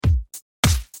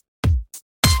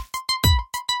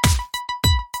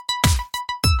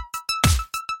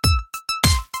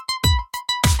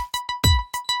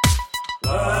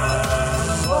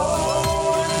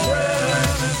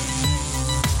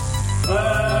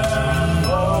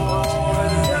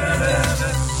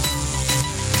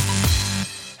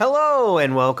Hello,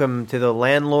 and welcome to the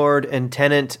Landlord and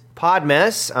Tenant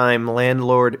Podmess. I'm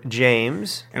Landlord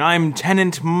James. And I'm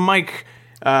Tenant Mike,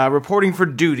 reporting for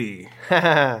duty.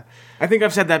 I think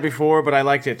I've said that before, but I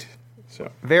liked it.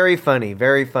 So Very funny,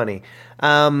 very funny.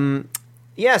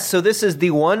 Yes, so this is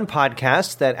the one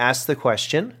podcast that asks the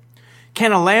question,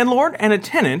 can a landlord and a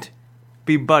tenant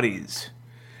be buddies?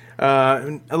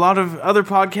 A lot of other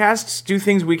podcasts do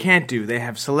things we can't do. They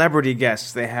have celebrity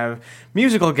guests, they have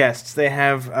musical guests, they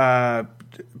have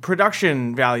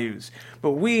production values.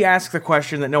 But we ask the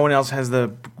question that no one else has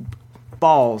the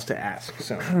balls to ask.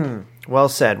 So, well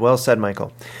said,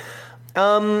 Michael.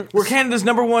 we're Canada's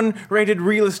 #1 rated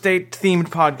real estate themed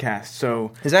podcast.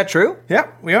 So, Is that true? yeah,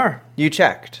 we are. You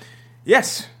checked.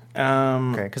 Yes.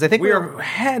 Okay, because I think we are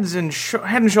head and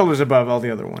shoulders above all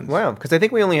the other ones. Wow, because I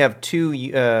think we only have 2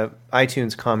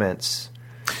 iTunes comments.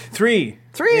 3.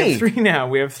 Three? We have 3 now.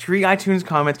 We have 3 iTunes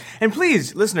comments. And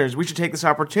please, listeners, we should take this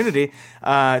opportunity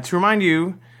to remind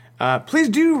you, please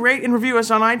do rate and review us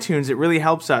on iTunes. It really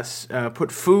helps us put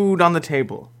food on the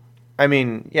table. I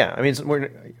mean, yeah,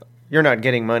 you're not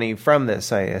getting money from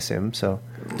this, I assume, so.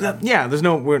 Yeah,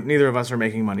 neither of us are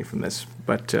making money from this,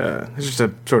 but it's just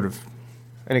a sort of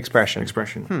An expression.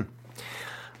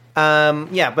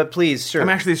 Yeah, but please, sure. I'm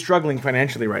actually struggling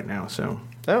financially right now, so.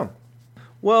 Oh.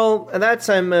 Well,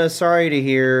 I'm sorry to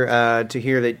hear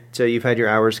that you've had your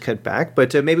hours cut back,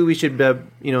 but maybe we should,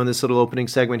 in this little opening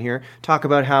segment here, talk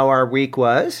about how our week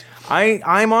was.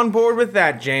 I'm on board with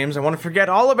that, James. I want to forget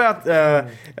all about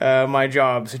my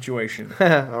job situation.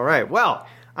 All right. Well,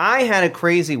 I had a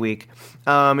crazy week.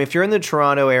 If you're in the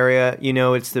Toronto area,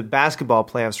 it's the basketball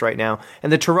playoffs right now,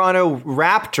 and the Toronto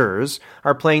Raptors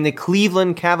are playing the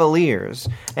Cleveland Cavaliers.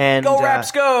 And Go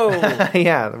Raps, go!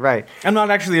 Yeah, right. I'm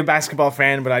not actually a basketball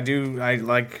fan, but I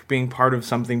like being part of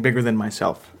something bigger than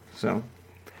myself. So,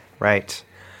 right.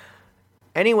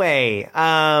 Anyway,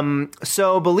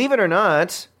 so believe it or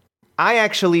not, I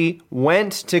actually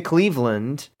went to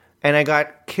Cleveland. And I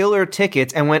got killer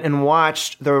tickets and went and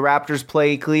watched the Raptors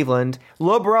play Cleveland.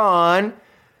 LeBron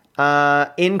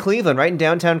in Cleveland, right in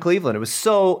downtown Cleveland. The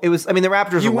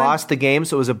Raptors lost the game,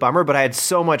 so it was a bummer, but I had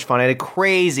so much fun. I had a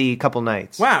crazy couple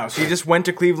nights. Wow, so you just went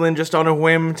to Cleveland just on a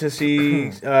whim to see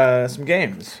some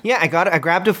games. Yeah, I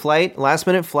grabbed a flight,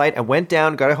 last-minute flight. I went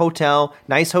down, got a hotel,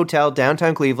 nice hotel,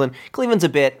 downtown Cleveland. Cleveland's a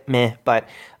bit meh, but...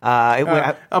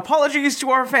 apologies to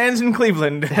our fans in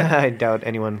Cleveland. I doubt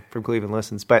anyone from Cleveland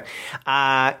listens, but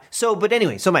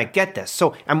anyway, Mike, get this.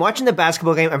 So I'm watching the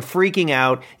basketball game. I'm freaking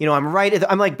out.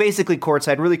 I'm like basically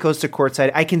courtside, really close to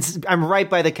courtside. I'm right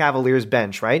by the Cavaliers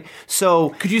bench, right? So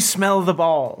could you smell the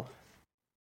ball?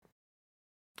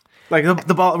 Like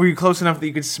the ball? Were you close enough that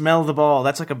you could smell the ball?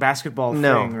 That's like a basketball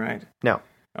thing, right? No.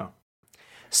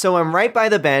 So I'm right by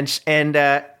the bench, and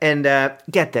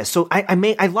get this. So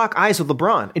I lock eyes with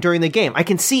LeBron during the game. I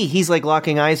can see he's like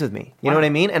locking eyes with me. You know what I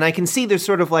mean? And I can see there's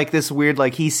sort of like this weird,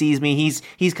 like he sees me.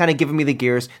 He's kind of giving me the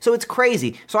gears. So it's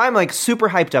crazy. So I'm like super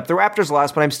hyped up. The Raptors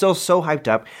lost, but I'm still so hyped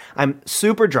up. I'm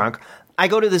super drunk. I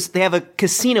go to this. They have a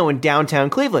casino in downtown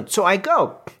Cleveland. So I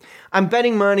go. I'm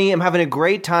betting money. I'm having a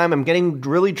great time. I'm getting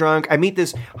really drunk. I meet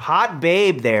this hot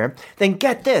babe there. Then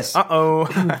get this.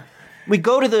 Uh-oh. We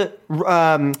go to the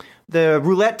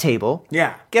roulette table.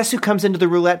 Yeah. Guess who comes into the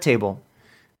roulette table?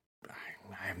 I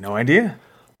have no idea.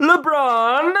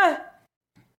 LeBron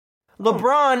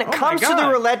comes to the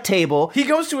roulette table. He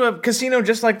goes to a casino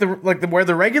just like the where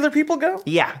the regular people go?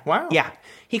 Yeah. Wow. Yeah.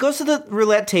 He goes to the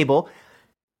roulette table,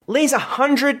 lays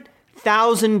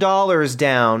 $100,000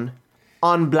 down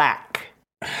on black.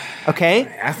 Okay?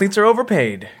 Athletes are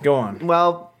overpaid. Go on.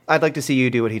 Well, I'd like to see you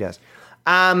do what he does.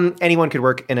 Anyone could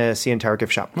work in a CN Tower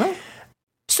gift shop. Well.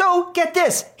 So, get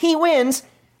this. He wins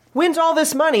all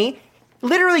this money,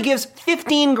 literally gives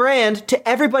 $15,000 to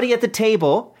everybody at the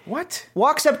table. What?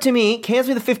 Walks up to me, hands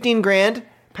me the $15,000,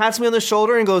 pats me on the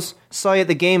shoulder and goes, "Saw you at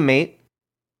the game, mate."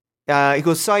 He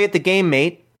goes, "Saw you at the game,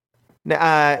 mate.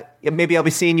 Maybe I'll be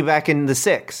seeing you back in the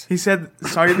 6." He said,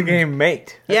 "Saw you at the game,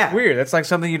 mate." That's yeah. Weird. That's like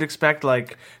something you'd expect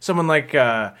like someone like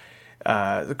the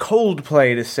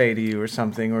Coldplay to say to you or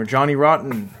something, or Johnny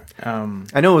Rotten.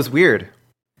 I know, it was weird.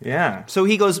 Yeah. So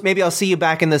he goes, "Maybe I'll see you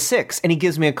back in the 6," and he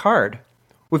gives me a card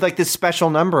with like this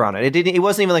special number on it. It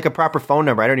wasn't even like a proper phone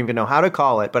number. I don't even know how to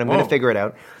call it, but I'm going to figure it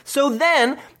out. So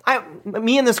then,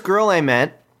 me and this girl I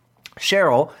met,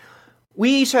 Cheryl, we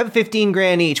each have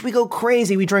 $15,000 each. We go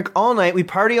crazy. We drink all night. We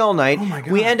party all night. Oh my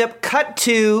God. We end up cut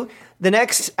to the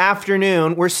next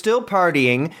afternoon. We're still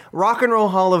partying. Rock and Roll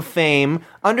Hall of Fame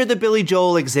under the Billy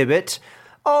Joel exhibit.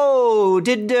 Oh,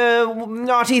 did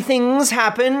naughty things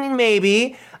happen?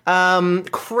 Maybe.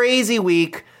 Crazy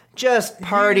week. just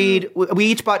partied. We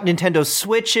each bought Nintendo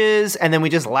Switches, and then we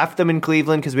just left them in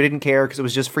Cleveland because we didn't care because it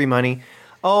was just free money.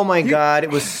 Oh my God,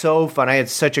 it was so fun. I had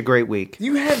such a great week.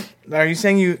 Are you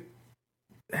saying you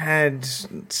had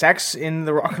sex in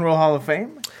the Rock and Roll Hall of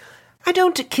Fame? I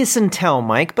don't kiss and tell,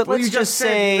 Mike, but let's you just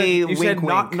say you wink, said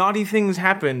wink. naughty things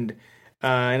happened.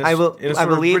 I will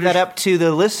leave that up to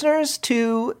the listeners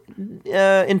to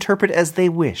interpret as they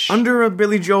wish. Under a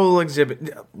Billy Joel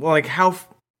exhibit, like how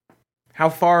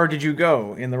far did you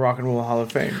go in the Rock and Roll Hall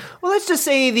of Fame? Well, let's just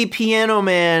say the Piano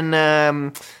Man,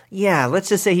 let's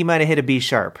just say he might have hit a B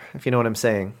sharp, if you know what I'm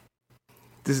saying.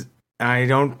 I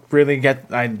don't really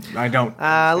get. I don't.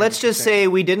 Let's just say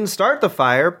we didn't start the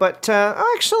fire, but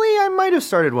actually, I might have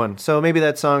started one. So maybe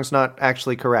that song's not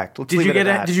actually correct. Did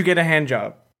you get a hand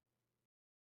job?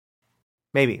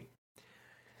 Maybe.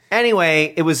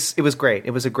 Anyway, it was great.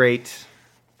 It was a great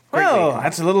week.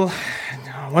 That's a little.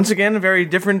 Once again, a very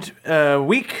different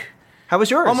week. How was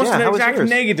yours? Almost an exact yours?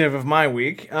 negative of my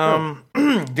week.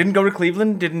 Didn't go to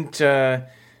Cleveland. Didn't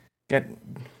get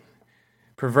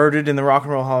perverted in the Rock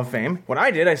and Roll Hall of Fame. What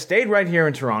I did, I stayed right here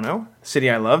in Toronto, city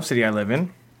I love, city I live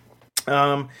in.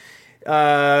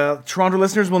 Toronto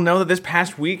listeners will know that this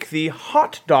past week, the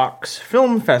Hot Docs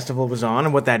Film Festival was on,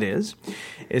 and what that is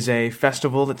a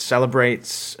festival that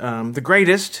celebrates the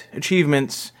greatest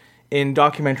achievements in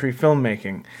documentary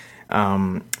filmmaking.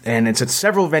 And it's at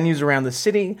several venues around the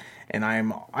city, and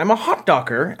I'm a hot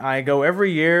docker. I go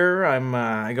every year.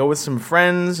 I go with some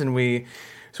friends, and we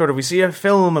see a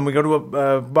film, and we go to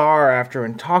a bar after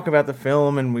and talk about the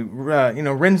film, and we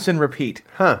rinse and repeat.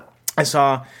 I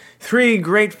saw 3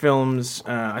 great films.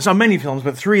 I saw many films,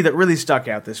 but 3 that really stuck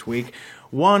out this week.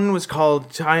 One was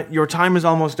called Your Time Is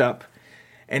Almost Up,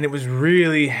 and it was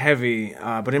really heavy,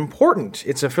 but important.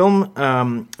 It's a film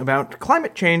about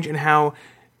climate change and how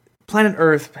planet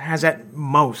Earth has at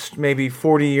most maybe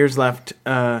 40 years left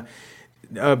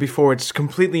before it's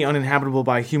completely uninhabitable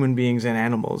by human beings and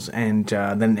animals, and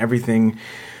then everything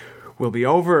will be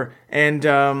over. And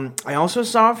I also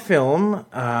saw a film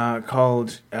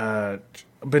called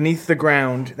Beneath the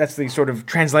Ground. That's the sort of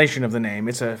translation of the name.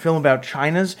 It's a film about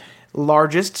China's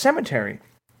largest cemetery.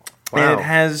 Wow. And it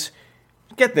has,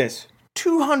 get this,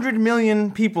 200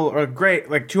 million people, or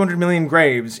 200 million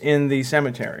graves in the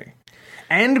cemetery.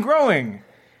 And growing.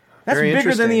 That's Very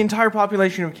bigger than the interesting. entire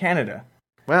population of Canada.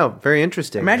 Wow, very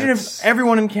interesting. Imagine if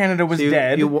everyone in Canada was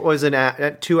dead. Was an a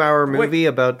 2-hour movie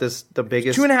about the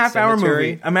biggest 2.5 hour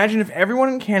cemetery? movie. Imagine if everyone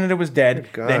in Canada was dead,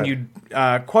 God. then you'd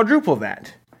quadruple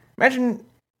that. Imagine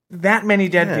that many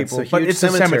dead It's people, a but huge it's a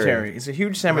cemetery. cemetery. It's a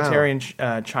huge cemetery in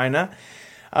China.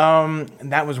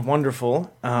 That was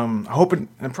wonderful. I hope it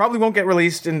probably won't get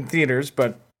released in theaters,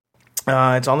 but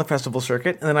it's on the festival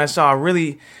circuit. And then I saw a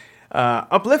really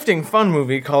uplifting, fun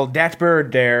movie called Dat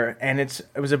Bird Dare, and it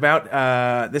was about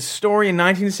this story in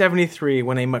 1973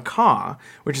 when a macaw,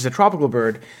 which is a tropical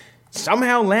bird,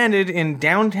 somehow landed in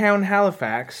downtown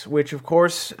Halifax, which, of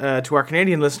course, to our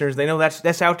Canadian listeners, they know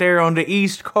that's out there on the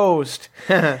East Coast,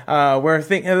 where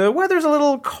the weather's a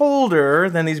little colder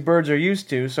than these birds are used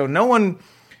to, so no one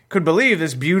could believe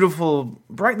this beautiful,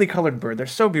 brightly colored bird, they're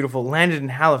so beautiful, landed in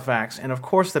Halifax, and of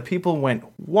course the people went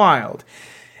wild.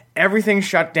 Everything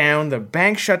shut down. The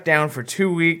bank shut down for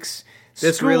 2 weeks.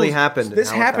 This really happened. This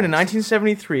happened in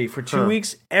 1973. For 2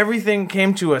 weeks, everything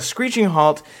came to a screeching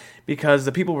halt because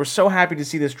the people were so happy to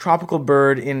see this tropical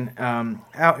bird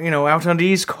out on the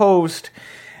East Coast,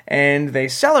 and they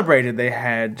celebrated. They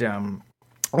had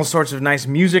all sorts of nice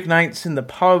music nights in the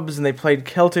pubs, and they played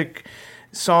Celtic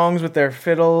songs with their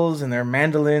fiddles and their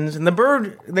mandolins. And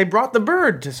they brought the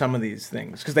bird to some of these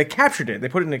things because they captured it. They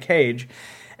put it in a cage.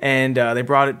 And they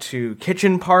brought it to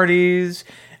kitchen parties.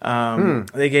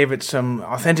 They gave it some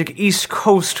authentic East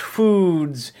Coast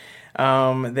foods.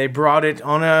 They brought it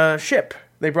on a ship.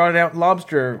 They brought it out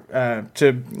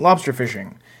to lobster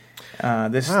fishing.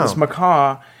 This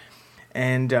macaw,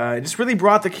 and it just really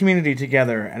brought the community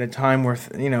together at a time where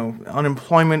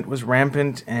unemployment was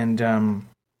rampant, and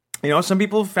some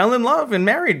people fell in love and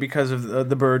married because of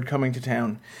the bird coming to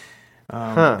town.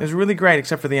 It was really great,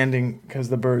 except for the ending, because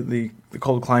the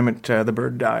cold climate, the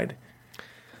bird died.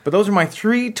 But those are my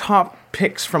 3 top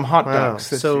picks from Hot Docs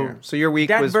this year. So your week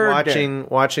was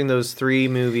watching those 3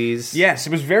 movies. Yes, it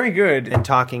was very good. And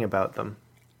talking about them.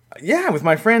 Yeah, with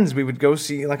my friends, we would go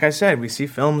see, like I said, we see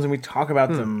films and we talk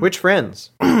about them. Which friends?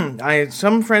 I had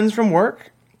some friends from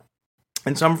work,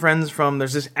 and some friends from,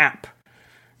 there's this app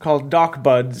called Doc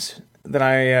Buds that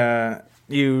I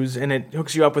use, and it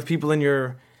hooks you up with people in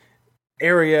your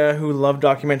area who love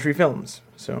documentary films.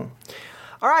 So,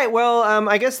 all right, well,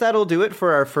 I guess that'll do it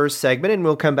for our first segment, and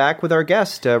we'll come back with our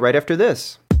guest right after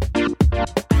this.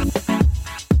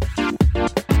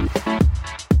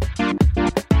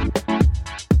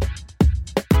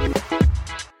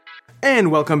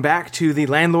 And welcome back to the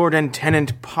Landlord and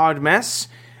Tenant Pod Mess.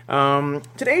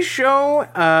 Today's show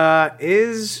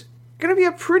is going to be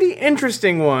a pretty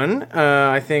interesting one.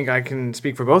 I think I can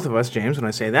speak for both of us, James, when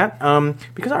I say that,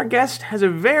 because our guest has a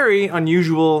very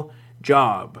unusual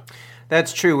job.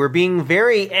 That's true. We're being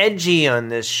very edgy on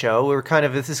this show.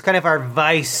 This is kind of our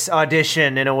Vice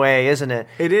audition in a way, isn't it?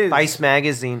 It is. Vice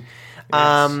magazine.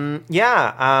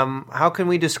 Yes. How can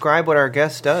we describe what our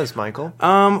guest does, Michael?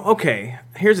 Okay.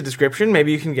 Here's a description.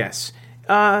 Maybe you can guess.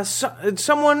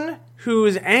 Someone who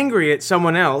is angry at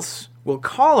someone else will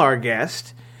call our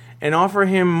guest and offer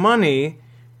him money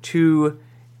to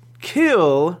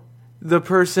kill the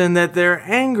person that they're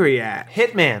angry at.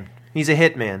 Hitman. He's a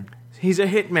hitman. He's a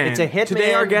hitman. It's a hitman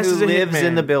Today our guest who is a lives hitman.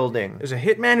 in the building. There's a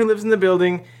hitman who lives in the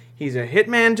building. He's a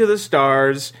hitman to the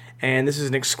stars, and this is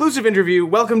an exclusive interview.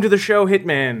 Welcome to the show,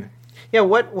 Hitman. Yeah,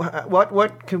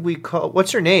 what could we call...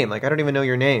 What's your name? Like, I don't even know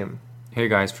your name. Hey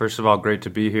guys, first of all, great to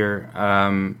be here.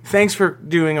 Thanks for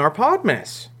doing our pod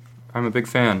mess. I'm a big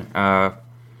fan.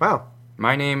 Wow.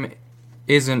 My name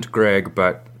isn't Greg,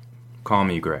 but call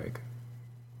me Greg.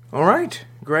 All right,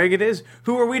 Greg it is.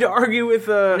 Who are we to argue with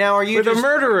Now, are you with just- a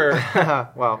murderer?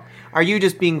 Well, are you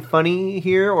just being funny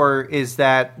here, or is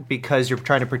that because you're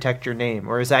trying to protect your name,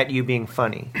 or is that you being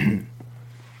funny?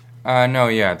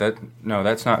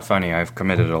 That's not funny. I've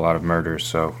committed a lot of murders,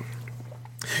 so...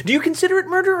 Do you consider it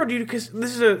murder, or this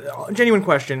is a genuine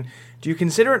question. Do you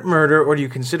consider it murder, or do you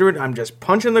consider it I'm just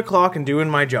punching the clock and doing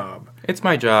my job? It's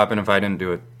my job, and if I didn't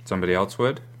do it, somebody else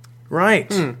would.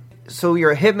 Right. So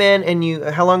you're a hitman,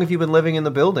 and how long have you been living in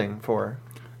the building for?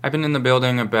 I've been in the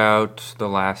building about the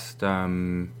last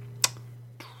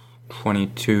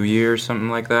 22 years, something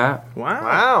like that.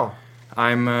 Wow.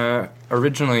 I'm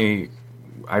originally...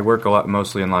 I work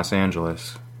mostly in Los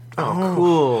Angeles. Oh,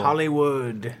 cool.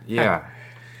 Hollywood. Yeah.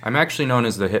 I'm actually known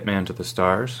as the Hitman to the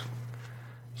Stars.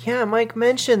 Yeah, Mike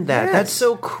mentioned that. Yes. That's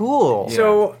so cool.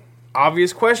 So,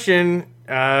 obvious question.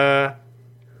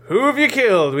 Who have you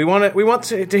killed? We want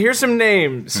to hear some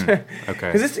names. Okay.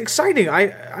 Because it's exciting. I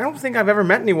don't think I've ever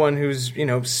met anyone who's,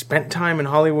 spent time in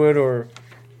Hollywood or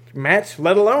met,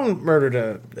 let alone murdered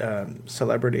a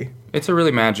celebrity. It's a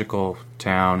really magical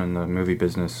town in the movie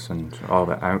business and all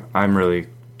that. I'm really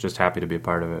just happy to be a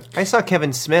part of it. I saw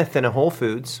Kevin Smith in a Whole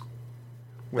Foods.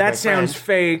 with my That sounds friend.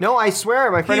 fake. No, I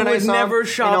swear, my friend and I would saw never him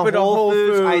shop in at a Whole I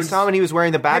Foods. saw him and he was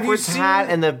wearing the backwards seen- hat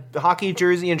and the hockey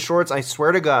jersey and shorts. I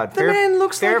swear to God, The man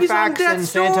looks like he's on Fairfax death's and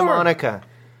Santa door. Monica.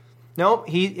 No,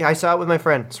 I saw it with my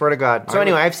friend. Swear to God. So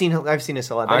anyway, I've seen a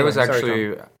celeb. I Anyway, was sorry,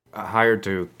 actually hired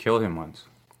to kill him once.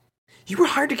 You were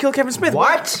hired to kill Kevin Smith.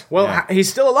 What? Well, Yeah. he's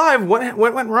still alive. What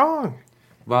went wrong?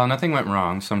 Well, nothing went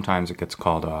wrong. Sometimes it gets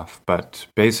called off. But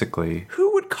basically,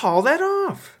 Who would call that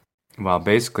off?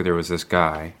 there was this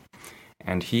guy,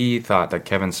 and he thought that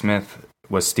Kevin Smith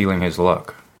was stealing his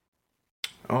look.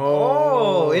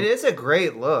 Oh, it is a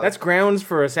great look. That's grounds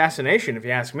for assassination, if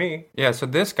you ask me. Yeah, so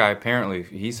this guy apparently,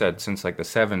 he said since like the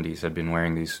 70s had been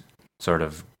wearing these sort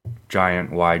of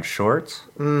giant wide shorts.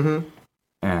 Mm-hmm.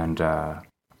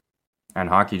 And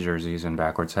hockey jerseys and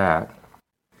backwards hat.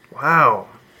 Wow.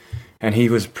 And he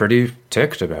was pretty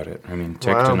ticked about it. I mean,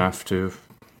 ticked Wow. enough to...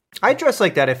 I'd dress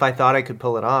like that if I thought I could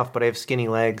pull it off, but I have skinny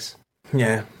legs.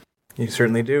 Yeah, you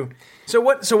certainly do. So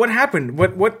what happened?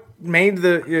 What made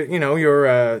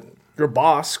your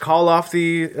boss call off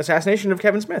the assassination of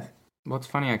Kevin Smith? Well, it's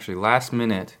funny, actually. Last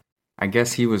minute, I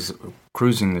guess he was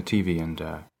cruising the TV and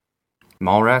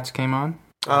Mallrats came on.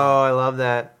 Oh, I love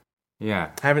that.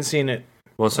 Yeah. I haven't seen it.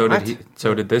 Well, so What? did he.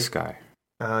 So did this guy.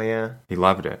 Oh, yeah. He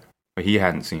loved it. But he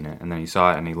hadn't seen it. And then he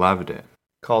saw it and he loved it.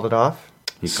 Called it off?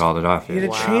 He called it off. He had a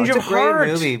Yeah. change it's of a great heart.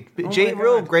 movie. Oh my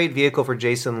Real God. great vehicle for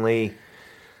Jason Lee.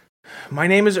 My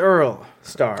Name is Earl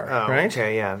star, Oh, right?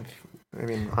 okay, yeah. I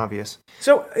mean, obvious.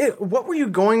 So, what were you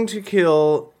going to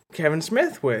kill Kevin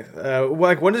Smith with?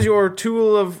 What is your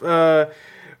tool of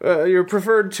your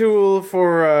preferred tool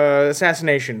for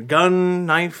assassination? Gun,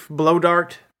 knife, blow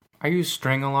dart? I use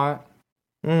string a lot.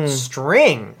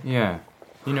 String? Yeah.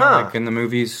 You know, Huh. like in the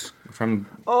movies from...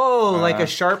 Oh, like a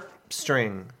sharp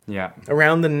string. Yeah.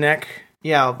 Around the neck.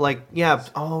 Yeah,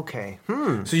 Oh, okay.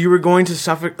 So you were going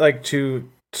to to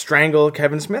strangle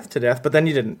Kevin Smith to death, but then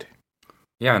you didn't.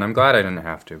 Yeah, and I'm glad I didn't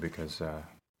have to because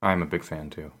I'm a big fan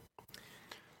too.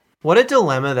 What a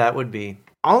dilemma that would be.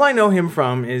 All I know him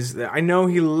from is that I know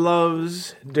he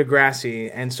loves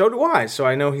Degrassi, and so do I. So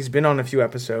I know he's been on a few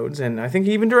episodes, and I think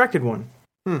he even directed one.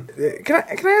 Can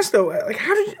I ask though, like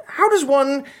how does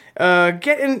one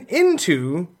get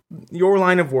into your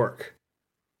line of work?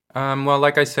 Well,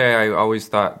 like I say, I always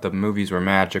thought the movies were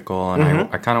magical, and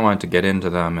I kind of wanted to get into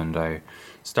them, and I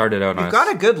started out on... You've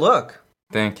got a good look.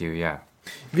 Thank you, yeah.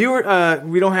 Viewer,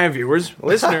 we don't have viewers.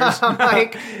 Listeners.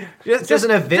 Mike, just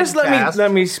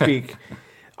let me speak.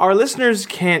 Our listeners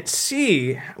can't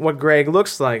see what Greg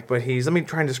looks like, but let me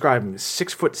try and describe him.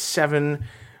 6'7",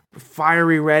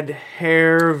 fiery red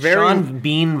hair, Sean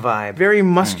Bean vibe. very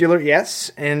muscular,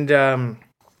 yes, and a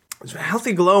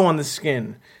healthy glow on the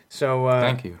skin. So,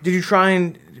 thank you. Did you try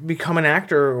and become an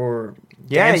actor or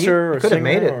dancer you or could have singer?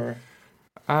 made it. Or...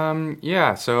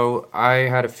 So I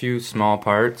had a few small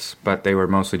parts, but they were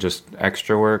mostly just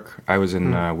extra work. I was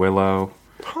in Willow.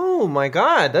 Oh my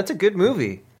God, that's a good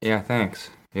movie. Yeah, thanks.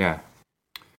 Yeah.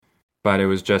 But I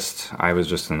was just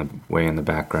in the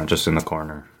background, just in the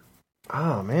corner.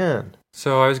 Oh man.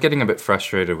 So I was getting a bit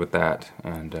frustrated with that,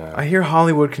 and I hear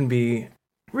Hollywood can do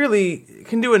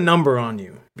a number on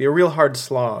you. Be a real hard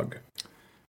slog.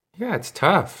 yeah, it's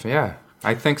tough. Yeah,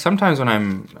 I think sometimes when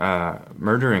I'm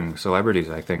murdering celebrities,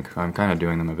 I think I'm kind of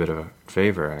doing them a bit of a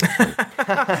favor.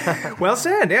 Actually, Well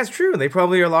said. That's true. They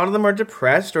probably, a lot of them are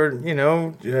depressed or,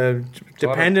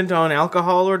 dependent on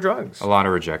alcohol or drugs. a lot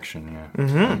of rejection. Yeah.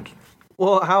 And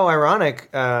Well, how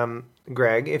ironic,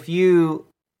 Greg. If you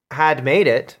had made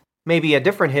it, maybe a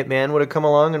different hitman would have come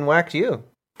along and whacked you.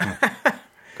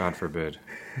 God forbid.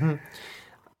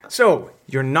 So,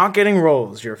 you're not getting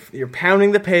roles. You're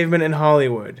pounding the pavement in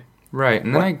Hollywood. Right,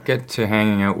 and then I get to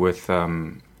hanging out with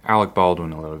Alec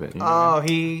Baldwin a little bit. You know?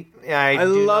 I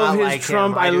love his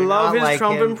Trump. I love his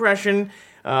Trump impression.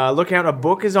 Look out, a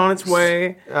book is on its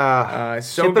way.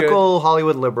 So typical good.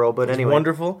 Hollywood liberal, but anyway.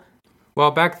 Wonderful.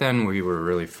 Well, back then we were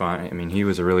really fun. I mean, he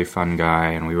was a really fun guy,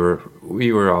 and we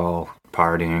were all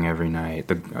partying every night.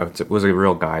 It was a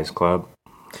real guys' club.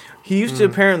 He used to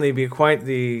apparently be quite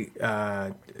the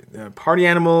party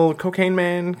animal, cocaine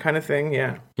man kind of thing.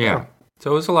 Yeah. Yeah.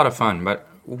 So it was a lot of fun. But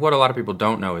what a lot of people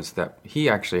don't know is that he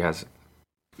actually has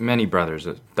many brothers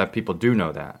that people do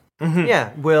know that. Mm-hmm.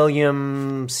 Yeah,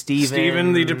 William,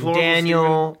 Stephen, the deplorable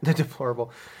Daniel, the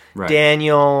deplorable, Right.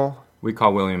 Daniel. We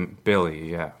call William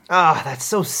Billy, yeah. Ah, that's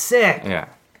so sick. Yeah.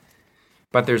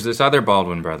 But there's this other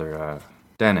Baldwin brother,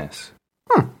 Dennis.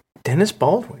 Dennis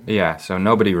Baldwin. Yeah, so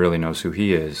nobody really knows who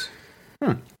he is.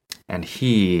 And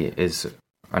he is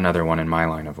another one in my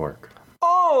line of work.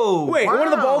 Oh, Wait, wow. one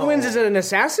of the Baldwins is an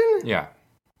assassin? Yeah.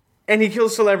 And he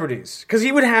kills celebrities. Because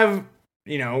he would have,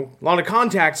 a lot of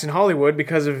contacts in Hollywood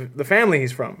because of the family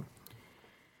he's from.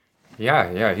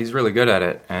 Yeah, he's really good at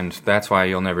it. And that's why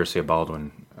you'll never see a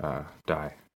Baldwin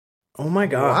die. Oh my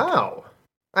God. Wow.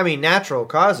 I mean, natural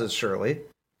causes, surely.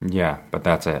 Yeah, but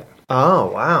that's it.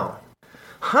 Oh, wow.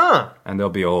 Huh. And they'll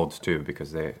be old, too,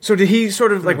 because they... So did he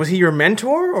sort of, was he your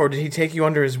mentor? Or did he take you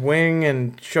under his wing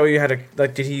and show you how to,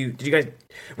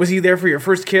 was he there for your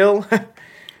first kill?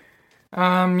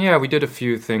 Yeah, we did a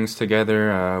few things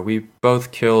together. We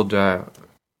both killed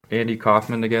Andy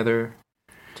Kaufman together.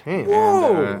 Damn.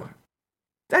 Whoa. And,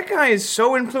 That guy is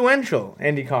so influential,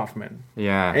 Andy Kaufman.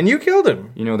 yeah. And you killed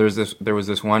him. There was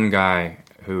this one guy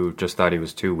who just thought he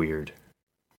was too weird.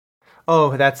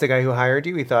 Oh, that's the guy who hired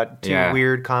you? He thought too Yeah.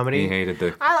 weird comedy? He hated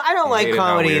the... I don't he like hated how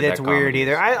comedy weird that's that weird comedy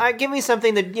either. is. I give me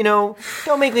something that,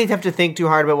 don't make me have to think too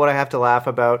hard about what I have to laugh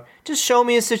about. Just show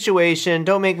me a situation.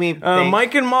 Don't make me think.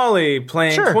 Mike and Molly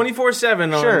playing Sure.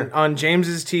 24/7 Sure. on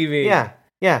James's TV.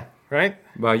 Yeah. Right?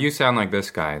 Well, you sound like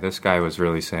this guy. This guy was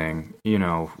really saying,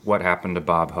 what happened to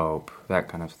Bob Hope, that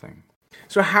kind of thing.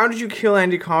 So how did you kill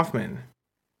Andy Kaufman?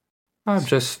 I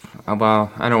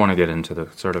don't want to get into the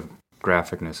sort of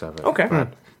graphicness of it. Okay.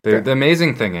 But the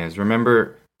amazing thing is,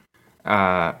 remember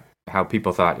how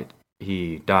people thought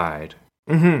he died,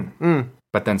 Mm-hmm.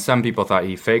 but then some people thought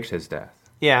he faked his death.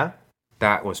 Yeah.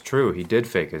 That was true. He did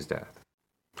fake his death.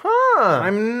 Huh.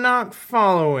 I'm not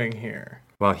following here.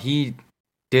 Well, he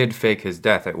did fake his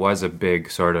death. It was a big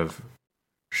sort of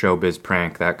showbiz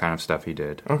prank, that kind of stuff he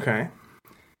did. Okay.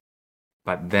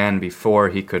 But then before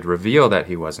he could reveal that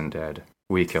he wasn't dead,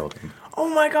 we killed him. Oh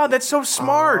my God, that's so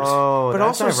smart. Oh, but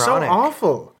that's also ironic. so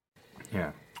awful.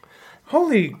 Yeah.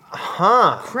 Holy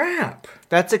crap.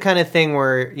 That's the kind of thing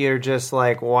where you're just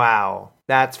like, wow,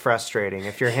 that's frustrating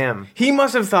if you're him. He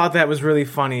must have thought that was really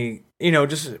funny,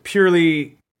 just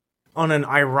purely on an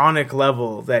ironic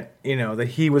level that, that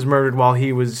he was murdered while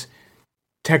he was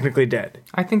technically dead.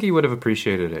 I think he would have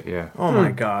appreciated it, yeah. Oh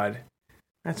my God.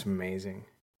 That's amazing.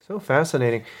 So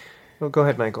fascinating. Well, go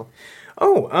ahead, Michael.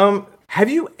 Oh, have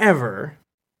you ever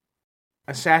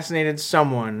assassinated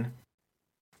someone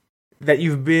that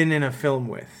you've been in a film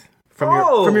with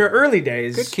from your early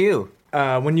days? Good cue.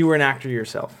 When you were an actor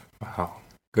yourself. Wow.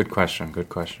 Good question. Good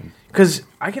question. Because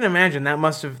I can imagine that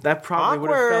probably would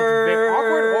have felt very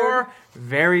awkward or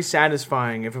very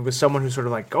satisfying if it was someone who's sort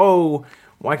of like, oh,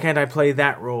 why can't I play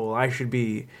that role? I should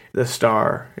be the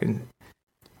star. And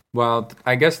Well,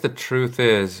 I guess the truth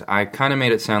is, I kind of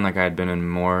made it sound like I had been in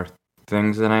more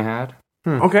things than I had.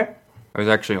 Okay. I was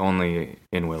actually only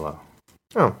in Willow.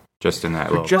 Oh. Just in that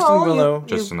little... Just in Willow.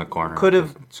 Just in the corner could of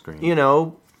have, the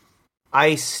screen.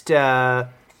 Iced...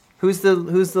 who's the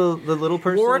little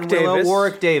person? Warwick in Willow?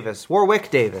 Davis. Warwick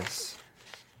Davis.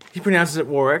 He pronounces it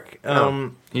Warwick.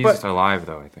 He's alive,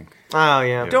 though, I think. Oh,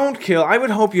 yeah. Don't kill. I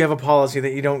would hope you have a policy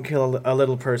that you don't kill a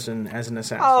little person as an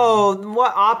assassin. Oh,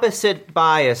 what opposite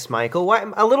bias, Michael? Why,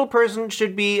 a little person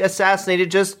should be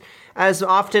assassinated just as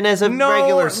often as a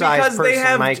regular-sized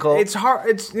person, Michael. It's hard.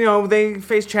 It's they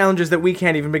face challenges that we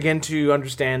can't even begin to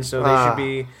understand, so they should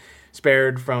be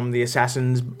spared from the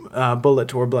assassin's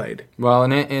bullet or blade. Well,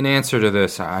 in answer to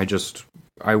this, I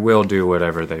will do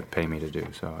whatever they pay me to do,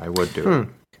 so I would do it.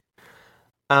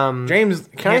 James,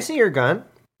 can I see your gun?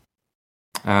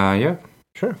 Yeah.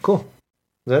 Sure, cool.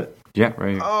 Is that it? Yeah,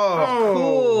 right here. Oh,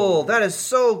 cool. That is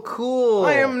so cool.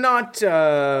 I am not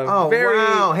very...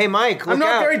 wow. Hey, Mike, look I'm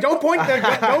not out. very... Don't point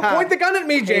the gun at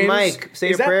me, James. Hey, Mike, say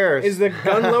your prayers. Is the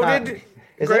gun loaded,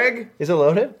 Greg? Is it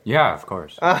loaded? Yeah, of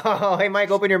course. Oh, hey,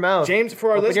 Mike, open your mouth. James,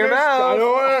 for our open listeners, your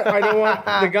mouth. I don't want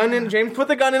the gun in... James, put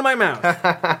the gun in my mouth.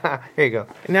 Here you go.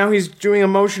 And now he's doing a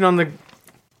motion on the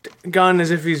gun as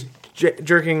if he's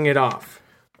jerking it off.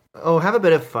 Oh, have a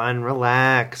bit of fun.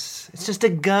 Relax. It's just a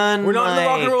gun. We're not in the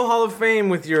Rock and Roll Hall of Fame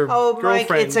with your girlfriend.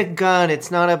 Mike, it's a gun. It's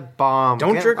not a bomb.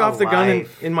 Don't Get jerk off the gun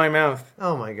life. in my mouth.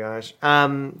 Oh my gosh.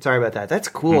 Sorry about that. That's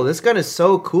cool. This gun is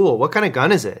so cool. What kind of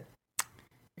gun is it?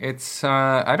 It's,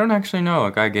 I don't actually know.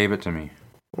 A guy gave it to me.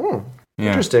 Oh, Yeah.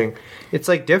 interesting. It's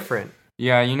like different.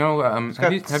 Yeah,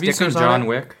 have you seen stickers on John it?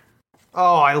 Wick?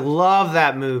 Oh, I love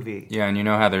that movie. Yeah, and you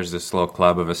know how there's this little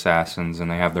club of assassins and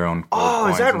they have their own gold Oh, is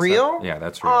coins that and real? stuff? Yeah,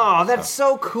 that's real. Oh, that's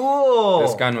so cool.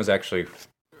 This gun was actually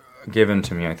given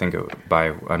to me, I think,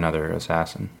 by another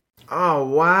assassin. Oh,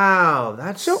 wow.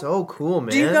 That's so cool, man.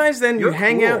 Do you guys then, you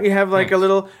hang cool. out, you have like a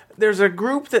little, there's a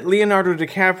group that Leonardo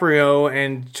DiCaprio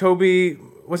and Toby,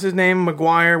 what's his name,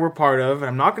 Maguire were part of, and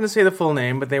I'm not going to say the full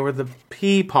name, but they were the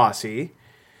P Posse.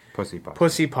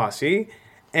 Pussy Posse.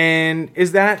 And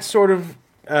is that sort of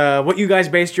what you guys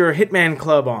based your Hitman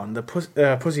Club on, the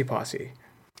Pussy Posse?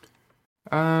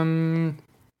 Mike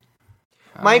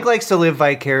likes to live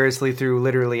vicariously through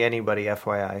literally anybody,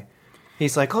 FYI.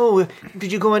 He's like, oh,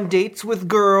 did you go on dates with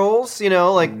girls?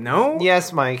 No.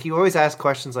 Yes, Mike. You always ask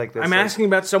questions like this. I'm asking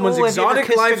about someone's have you ever exotic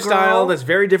kissed a lifestyle girl? that's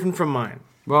very different from mine.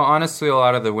 Well, honestly, a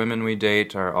lot of the women we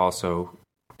date are also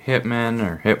hitmen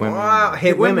or hitwomen. Wow,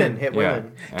 hit women. Hit Yeah.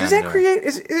 women. Does that create...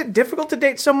 Is it difficult to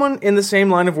date someone in the same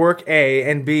line of work, A,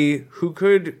 and B, who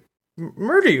could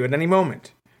murder you at any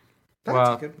moment? That's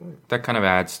a good point. That kind of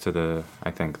adds to the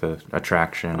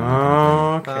attraction.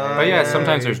 Okay. But yeah,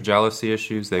 sometimes there's jealousy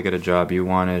issues. They get a job you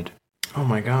wanted. Oh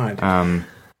my god.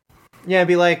 Yeah, I'd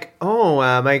be like, oh,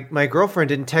 my girlfriend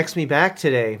didn't text me back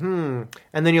today. And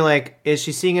then you're like, is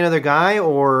she seeing another guy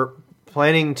or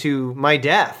planning to my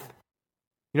death?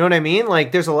 You know what I mean?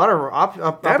 Like, there's a lot of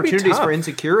opportunities for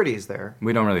insecurities there.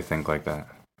 We don't really think like that.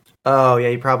 Oh, yeah,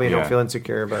 you probably don't Yeah. feel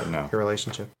insecure about No. your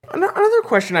relationship. Another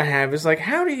question I have is, like,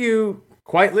 how do you,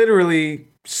 quite literally,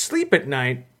 sleep at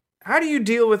night? How do you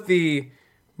deal with the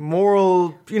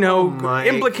moral, Mike,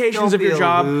 implications don't of your be a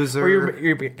job loser. where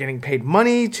you're getting paid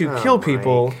money to kill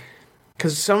people? Mike.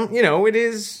 Because it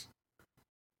is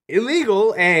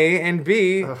illegal, A, and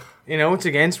B, it's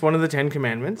against one of the 10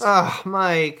 Commandments. Oh,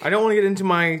 Mike. I don't want to get into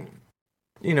my,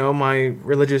 my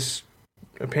religious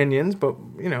opinions, but,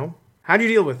 how do you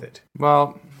deal with it?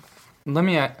 Well, let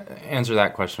me answer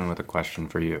that question with a question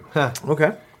for you.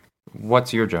 Okay.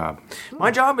 What's your job?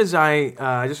 My job is I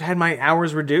just had my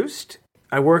hours reduced.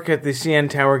 I work at the CN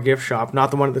Tower gift shop,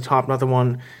 not the one at the top, not the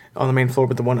one on the main floor,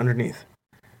 but the one underneath.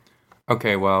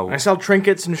 Okay, well... I sell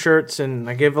trinkets and shirts, and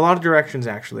I give a lot of directions,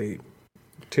 actually,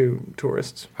 to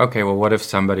tourists. Okay, well, what if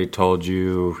somebody told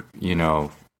you,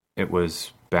 it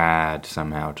was bad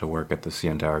somehow to work at the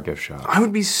CN Tower gift shop? I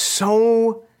would be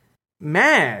so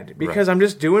mad, because I'm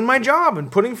just doing my job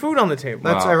and putting food on the table.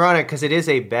 That's ironic, because it is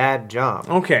a bad job.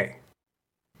 Okay.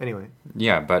 Anyway.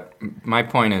 Yeah, but my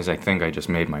point is, I think I just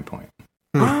made my point.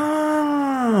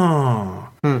 Oh.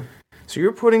 So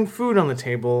you're putting food on the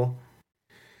table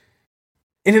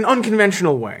in an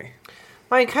unconventional way.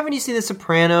 Mike, haven't you seen The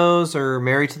Sopranos or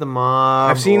Married to the Mob?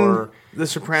 I've seen or The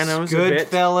Sopranos a bit.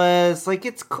 Goodfellas. Like,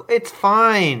 it's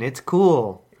fine. It's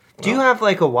cool. Do you have,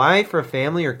 like, a wife or a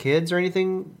family or kids or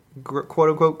anything,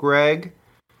 quote-unquote, Greg?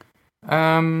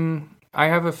 I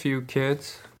have a few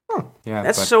kids. Yeah,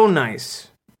 That's so nice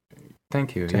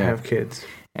thank you. to have kids.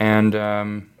 And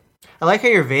I like how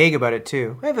you're vague about it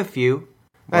too. I have a few.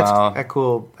 That's Well- a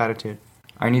cool attitude.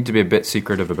 I need to be a bit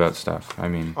secretive about stuff. I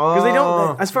mean, Because they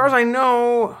don't, as far as I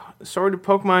know, sorry to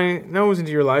poke my nose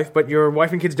into your life, but your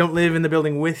wife and kids don't live in the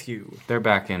building with you. they're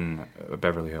back in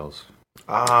Beverly Hills.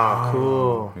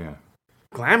 Cool. Yeah.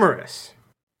 Glamorous.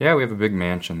 Yeah, we have a big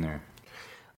mansion there.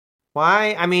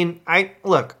 Why? I mean, I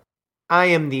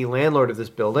am the landlord of this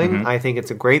building. Mhm. I think it's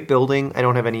a great building. I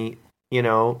don't have any,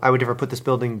 I would never put this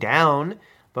building down.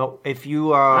 But if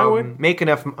you I would. make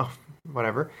enough,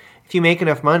 whatever. If you make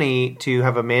enough money to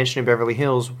have a mansion in Beverly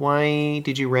Hills, why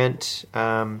did you rent?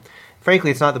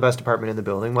 Frankly, it's not the best apartment in the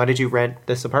building. Why did you rent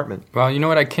this apartment? Well, you know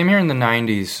what? I came here in the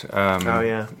 90s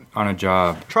Yeah. on a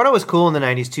job. Toronto was cool in the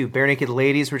 90s too. Bare Naked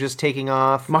Ladies were just taking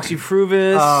off. Moxie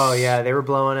Fruvis. Oh, yeah, they were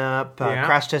blowing up. Yeah.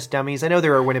 Crash Test Dummies. I know they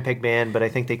were a Winnipeg band, but I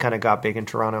think they kind of got big in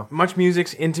Toronto. Much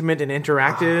Music's intimate and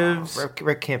interactives.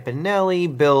 Rick Campanelli,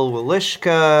 Bill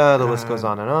Wilishka, the list goes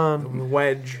on and on.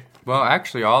 Wedge. Well,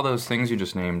 actually, all those things you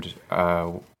just named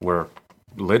were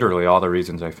literally all the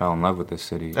reasons I fell in love with this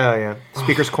city. Oh, yeah.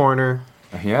 Speaker's Corner.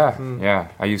 Yeah.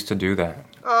 I used to do that.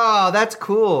 Oh, that's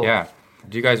cool. Yeah.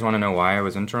 Do you guys want to know why I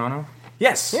was in Toronto?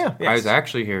 Yes. Yeah. Yes. I was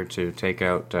actually here to take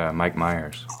out Mike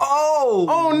Myers. Oh!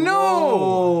 Oh,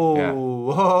 no! Yeah.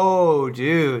 Whoa,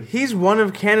 dude. He's one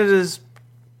of Canada's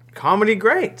comedy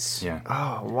greats. Yeah.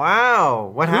 Oh,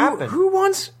 wow. What happened? Who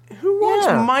wants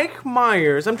Yeah. Mike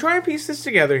Myers? I'm trying to piece this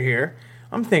together here.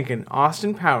 I'm thinking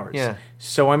Austin Powers. Yeah.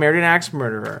 So I Married an Axe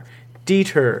Murderer.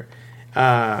 Dieter.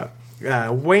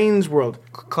 Wayne's World.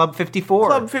 Club 54.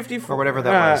 Club 54. Or whatever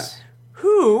that was.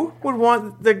 Who would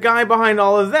want the guy behind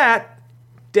all of that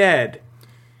dead?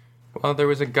 Well, there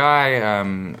was a guy,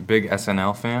 big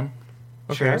SNL fan.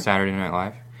 Okay. Saturday Night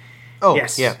Live. Oh,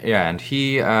 Yes. yeah. Yeah, and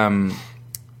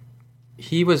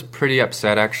he was pretty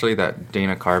upset, actually, that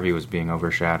Dana Carvey was being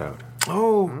overshadowed.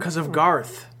 Oh, because of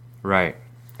Garth. Right.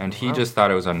 And he just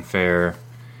thought it was unfair.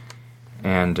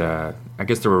 And I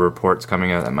guess there were reports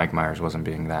coming out that Mike Myers wasn't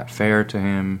being that fair to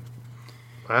him.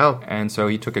 Wow. And so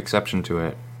he took exception to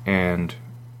it. And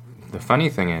the funny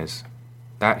thing is,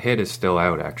 that hit is still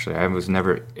out, actually. I was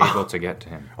never able to get to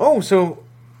him. Oh, so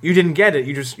you didn't get it.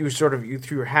 You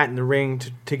threw your hat in the ring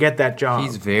to get that job.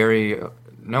 He's very...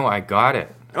 no, I got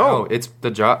it. Oh. No, it's the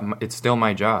job. It's still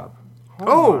my job.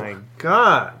 Oh, my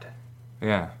God.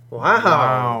 Yeah.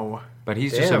 Wow. But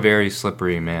he's just a Damn. very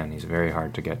slippery man. He's very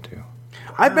hard to get to.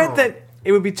 I bet that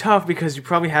it would be tough because you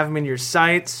probably have him in your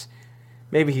sights.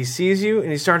 Maybe he sees you and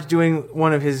he starts doing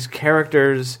one of his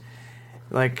characters,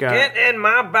 like Get in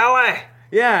my belly.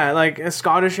 yeah, like a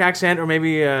Scottish accent or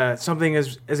maybe something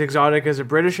as exotic as a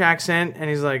British accent, and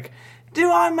he's like,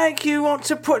 "Do I make you want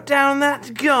to put down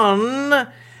that gun?"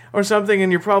 or something,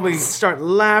 and you probably start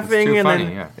laughing, too and funny,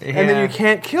 then yeah. and then you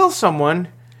can't kill someone.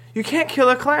 You can't kill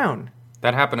a clown.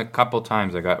 That happened a couple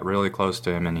times. I got really close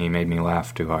to him, and he made me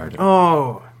laugh too hard.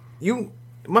 Oh, you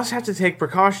must have to take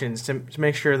precautions to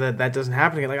make sure that doesn't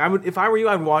happen again. Like if I were you,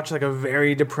 I'd watch like a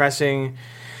very depressing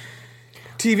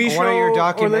TV show. One of your or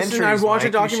documentaries. I'd watch Mike,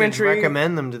 a documentary. You should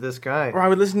recommend them to this guy. Or I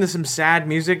would listen to some sad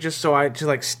music just so to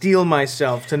like steel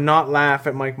myself to not laugh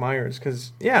at Mike Myers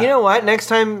because You know what? Next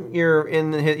time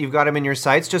you've got him in your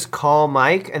sights, just call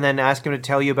Mike and then ask him to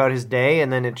tell you about his day,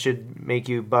 and then it should make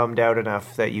you bummed out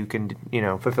enough that you can,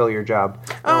 fulfill your job.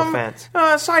 No offense.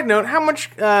 Side note: how much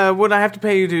would I have to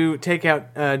pay you to take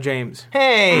out James?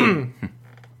 Hey.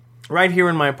 Right here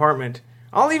in my apartment.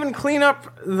 I'll even clean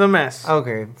up the mess.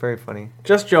 Okay, very funny.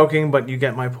 Just joking, but you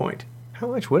get my point. How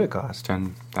much would it cost?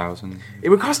 10,000. It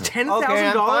would cost $10,000 Okay,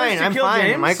 I'm fine. to I'm kill fine.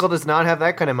 James. Michael does not have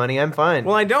that kind of money. I'm fine.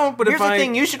 Well, I don't. But Here's if the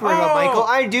thing you should worry about, Michael.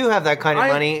 I do have that kind of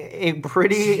money.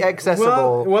 Pretty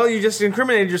accessible. Well, you just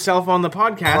incriminated yourself on the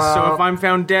podcast. So Well- if I'm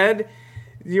found dead,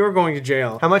 you're going to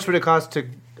jail. How much would it cost to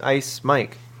ice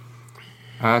Mike?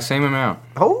 Same amount.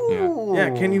 Oh.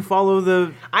 Yeah. Can you follow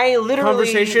the? I literally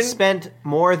Conversation? spent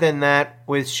more than that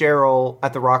with Cheryl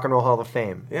at the Rock and Roll Hall of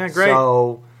Fame. Yeah, great.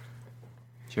 So,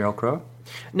 Cheryl Crow?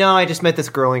 no, I just met this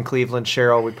girl in Cleveland,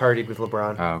 Cheryl. We partied with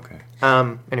LeBron. Oh, okay.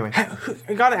 Anyway.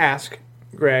 I gotta ask,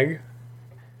 Greg,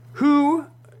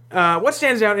 what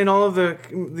stands out in all of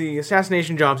the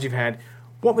assassination jobs you've had?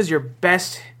 What was your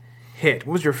best hit?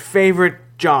 What was your favorite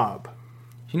job?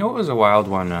 You know what was a wild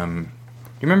one?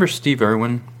 You remember Steve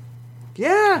Irwin?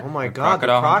 Yeah. Oh my God, the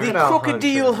crocodile hunter. The crocodile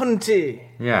crocodile hunter. hunter.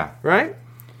 Yeah. Right?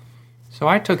 So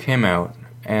I took him out,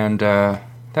 and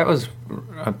that was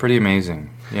pretty amazing.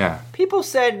 Yeah. People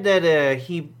said that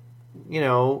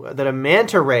that a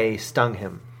manta ray stung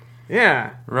him.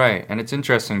 Yeah. Right, and it's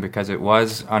interesting because it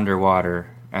was underwater,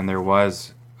 and there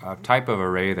was a type of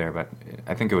array there, but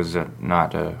I think it was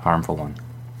not a harmful one.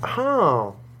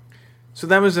 Oh. So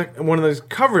that was one of those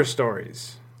cover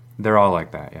stories. They're all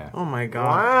like that, yeah. Oh my god!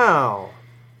 Wow.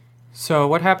 So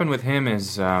what happened with him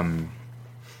is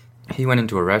he went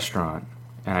into a restaurant,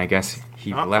 and I guess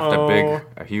he left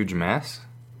a huge mess,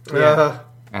 Yeah.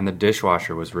 and the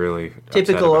dishwasher was really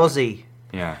Typical upset about it. Aussie.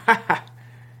 Yeah.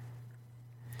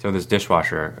 So this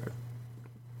dishwasher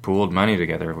pooled money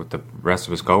together with the rest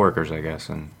of his coworkers, I guess,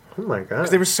 and Oh my god. Because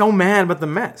they were so mad about the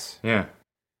mess. yeah.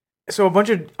 So a bunch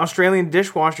of Australian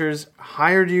dishwashers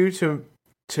hired you to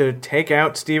take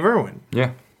out Steve Irwin.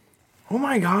 Yeah. Oh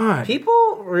my god!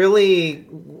 People really,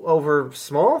 over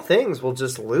small things, will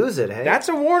just lose it, hey? That's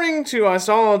a warning to us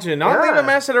all to not leave Yeah. a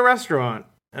mess at a restaurant.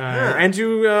 And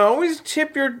to always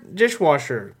tip your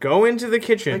dishwasher. Go into the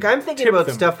kitchen. Like, I'm thinking Tip about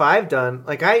them. stuff I've done.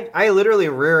 Like, I literally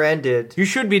rear-ended... You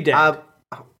should be dead.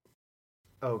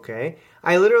 Okay.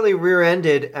 I literally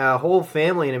rear-ended a whole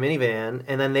family in a minivan,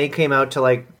 and then they came out to,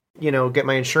 like, get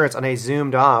my insurance, and I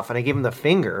zoomed off, and I gave them the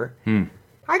finger.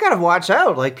 I gotta watch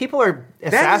out. Like, people are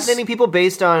assassinating people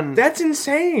based on That's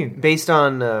insane.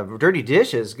 dirty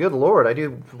dishes. Good lord, I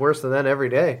do worse than that every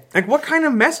day. Like, what kind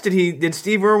of mess did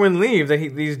Steve Irwin leave that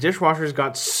these dishwashers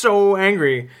got so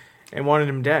angry and wanted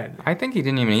him dead? I think he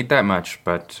didn't even eat that much,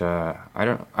 but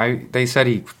they said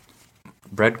he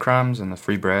breadcrumbs and the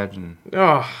free bread and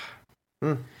Oh.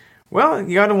 Well,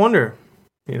 you gotta wonder,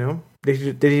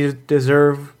 did he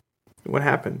deserve what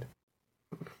happened?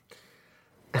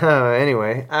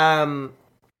 Anyway,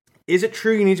 Is it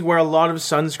true you need to wear a lot of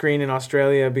sunscreen in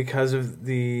Australia because of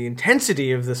the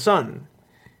intensity of the sun?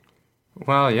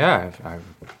 well, yeah. I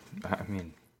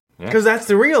mean, yeah. Because that's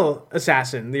the real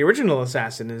assassin. The original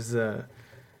assassin is the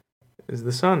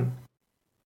sun.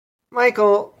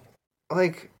 Michael,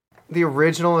 like, the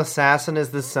original assassin is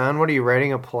the son. What are you,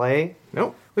 writing a play?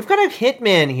 Nope. We've got a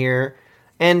hitman here,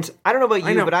 and I don't know about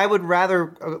I you, know. but I would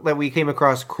rather that we came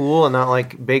across cool and not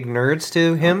like big nerds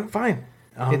to him. Fine.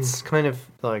 It's kind of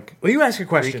like, Well, you ask a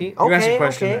question. freaky. You ask a Okay,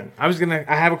 question okay. then.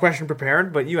 I have a question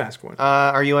prepared, but you ask one.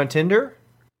 are you on Tinder?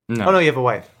 No. Oh no, you have a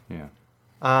wife. Yeah.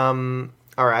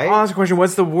 All right. I'll ask a question.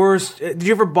 What's the worst? Did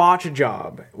you ever botch a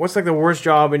job? What's like the worst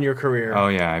job in your career? Oh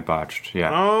yeah, I botched.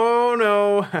 Yeah. Oh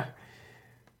no.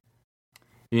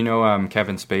 You know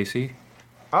Kevin Spacey?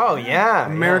 Oh yeah,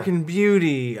 American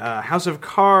Beauty, House of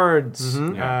Cards.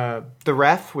 yeah. The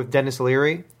Ref with Dennis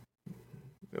Leary.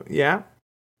 Yeah.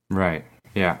 Right.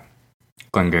 Yeah.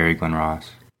 Glengarry Glen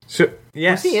Ross. So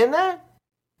yes. Was he in that?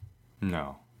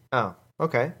 No. Oh,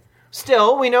 okay.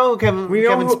 Still, we know who Kevin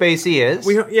who- Spacey is.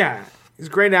 Yeah. He's a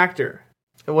great actor.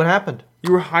 What happened?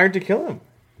 You were hired to kill him.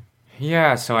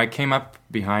 Yeah, so I came up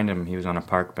behind him. He was on a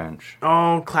park bench.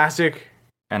 Oh, classic.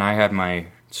 And I had my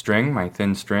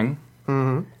thin string.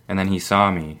 Mm-hmm. And then he saw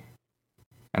me.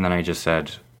 And then I just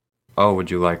said, "Oh,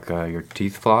 would you like your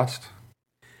teeth flossed?"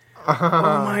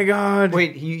 Oh my god.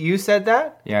 Wait, you said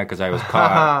that? Yeah, because I was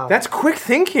caught. That's quick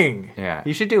thinking. Yeah.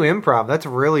 You should do improv. That's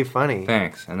really funny.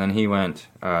 Thanks. And then he went,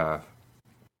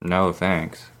 "No,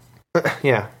 thanks."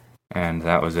 Yeah. And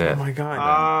that was it. Oh my god.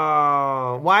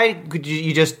 Oh, why could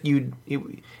you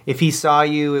if he saw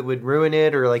you, it would ruin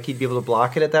it, or like he'd be able to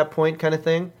block it at that point, kind of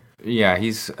thing? Yeah,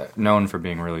 he's known for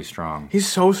being really strong. He's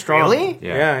so strong. Really?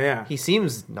 Yeah. He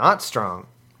seems not strong.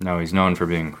 No, he's known for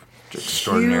being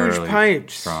extraordinarily Huge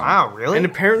pipes. strong. Wow, really? And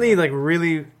apparently, like,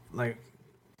 really, like,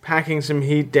 packing some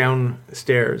heat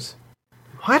downstairs.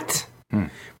 What?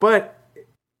 But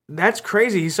that's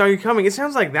crazy. He saw you coming. It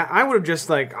sounds like that. I would have just,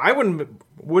 like,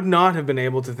 would not have been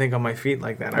able to think on my feet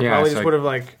like that. I Yeah, probably it's just like- would have,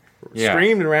 like, Yeah.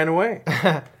 screamed and ran away.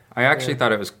 I actually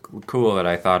thought it was cool that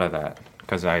I thought of that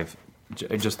because I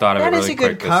just thought of That it is really a good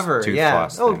quick, this cover. tooth Yeah.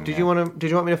 floss Oh, thing, did yeah. you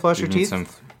want me to flush You your need teeth? some-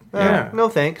 Yeah. No,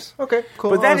 thanks. Okay, cool.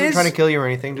 But I that wasn't is- trying to kill you or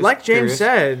anything. Just Like James curious.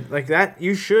 said, like, that,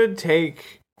 you should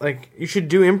take, like, you should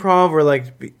do improv or, like,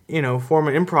 form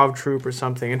an improv troupe or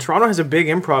something. And Toronto has a big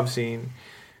improv scene,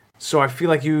 so I feel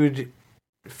like you'd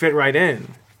fit right in.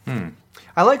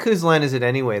 I like Whose Line Is It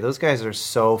Anyway? Those guys are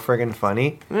so friggin'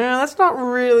 funny. Yeah, that's not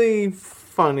really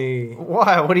funny.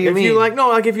 Why? What do you If mean? you like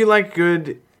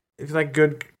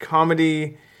good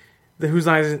comedy, the Whose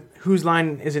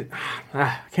Line Is It?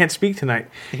 I can't speak tonight.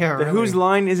 Yeah, The really. Whose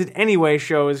Line Is It Anyway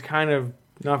show is kind of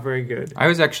not very good. I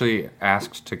was actually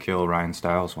asked to kill Ryan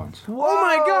Stiles once. Oh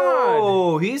my god!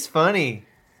 Oh, he's funny.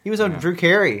 He was on Drew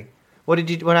Carey. What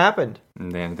happened?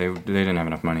 And they didn't have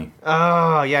enough money.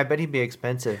 Oh, yeah, I bet he'd be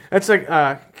expensive. That's like,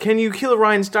 can you kill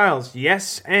Ryan Stiles?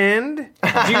 Yes, and do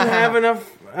you have enough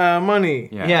money?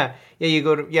 Yeah. Yeah, you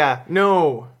go to, yeah.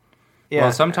 No, Yeah.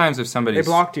 Well, sometimes if they somebody's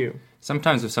blocked you.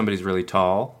 really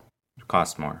tall, it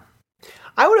costs more.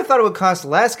 I would have thought it would cost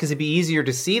less because it'd be easier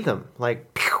to see them.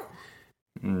 Like,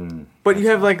 pew. But you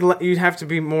have you'd have to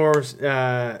be more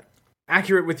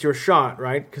accurate with your shot,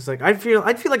 right? Because I'd feel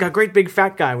like a great big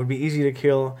fat guy would be easy to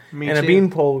kill, and a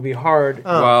beanpole would be hard.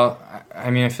 Oh. Well, I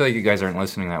mean, I feel like you guys aren't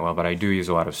listening that well, but I do use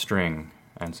a lot of string,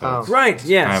 and so it's right,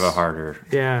 yes, kind of a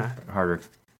harder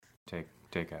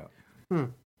take out.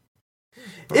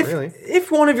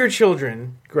 If one of your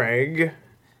children, Greg,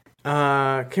 came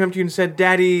up to you and said,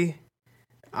 "Daddy,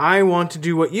 I want to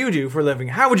do what you do for a living,"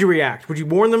 how would you react? Would you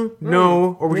warn them?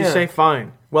 No, or would you say,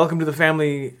 "Fine, welcome to the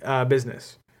family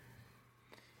business"?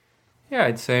 Yeah,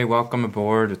 I'd say welcome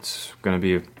aboard. It's going to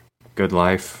be a good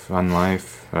life, fun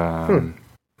life. Because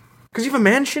you have a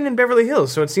mansion in Beverly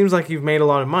Hills, so it seems like you've made a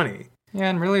lot of money. Yeah,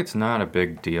 and really it's not a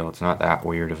big deal. It's not that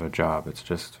weird of a job. It's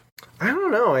just... I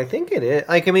don't know. I think it is.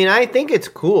 Like, I mean, I think it's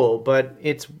cool, but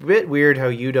it's a bit weird how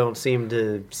you don't seem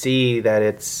to see that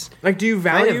it's... Like, do you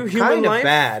value human life? Kind of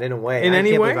bad, in a way. In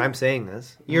any way? I can't believe I'm saying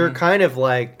this. You're kind of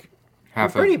like...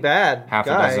 pretty bad half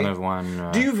guy. a dozen of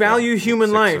one. Do you value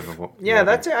human life? Yeah,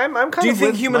 that's it. I'm kind of. Do you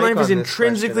think human life is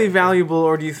intrinsically valuable,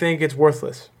 or do you think it's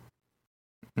worthless?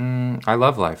 I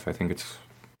love life. I think it's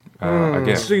a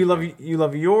gift. So you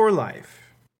love your life.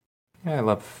 Yeah, I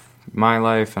love my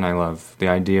life, and I love the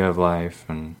idea of life,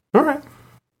 and all right.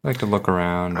 I like to look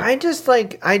around. I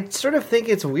sort of think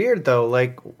it's weird though.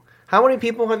 Like, how many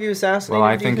people have you assassinated? Well,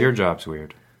 I think your job's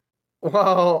weird.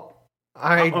 Well.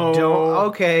 I don't...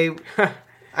 Okay.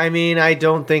 I mean, I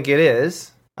don't think it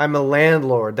is. I'm a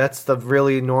landlord. That's the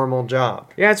really normal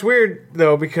job. Yeah, it's weird,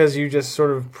 though, because you just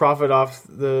sort of profit off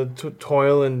the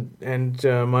toil and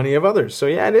money of others. So,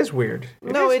 yeah, it is weird.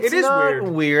 It is not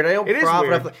weird. I don't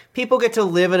profit off... People get to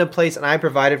live in a place, and I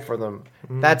provided for them.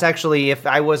 That's actually... If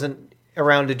I wasn't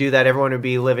around to do that, everyone would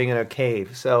be living in a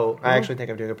cave. So, I actually think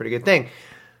I'm doing a pretty good thing.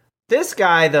 This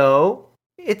guy, though...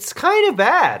 It's kind of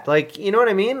bad. Like, you know what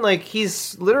I mean? Like,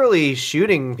 he's literally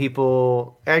shooting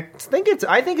people. I think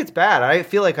it's bad. I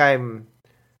feel like I'm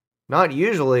not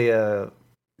usually a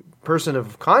person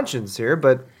of conscience here,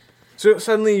 but... So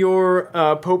suddenly you're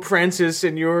Pope Francis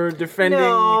and you're defending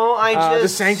the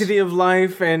sanctity of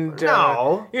life and...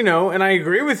 and I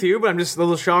agree with you, but I'm just a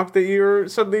little shocked that you're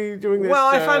suddenly doing this.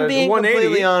 Well, if I'm being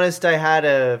completely honest,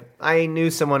 I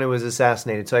knew someone who was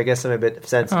assassinated, so I guess I'm a bit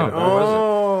sensitive.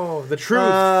 The truth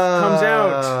comes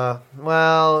out.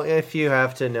 Well, if you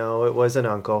have to know, it was an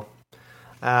uncle.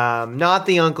 Not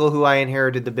the uncle who I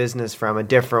inherited the business from, a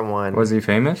different one. Was he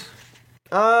famous?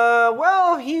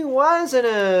 Well, he was in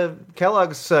a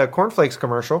Kellogg's cornflakes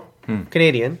commercial.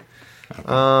 Canadian. Okay.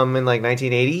 In like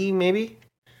 1980, maybe.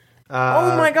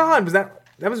 Oh my God, was that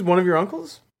was one of your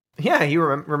uncles? Yeah, you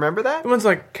remember that? The one's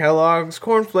like Kellogg's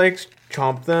cornflakes,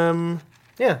 chomp them.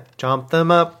 Yeah, chomp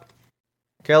them up.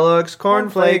 Kellogg's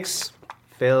cornflakes,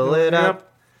 fill it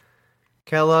up.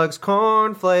 Kellogg's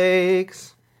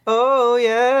cornflakes, oh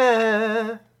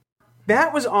yeah.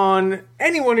 That was on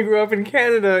anyone who grew up in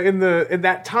Canada in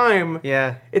that time.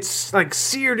 Yeah, it's like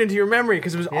seared into your memory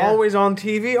because it was always on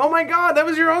TV. Oh my God, that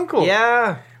was your uncle.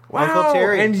 Yeah, wow. Uncle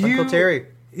Terry. And Uncle Terry.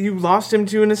 You lost him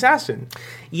to an assassin.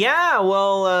 Yeah,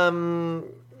 well,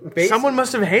 someone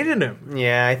must have hated him.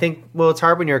 Yeah, I think, well, it's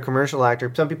hard when you're a commercial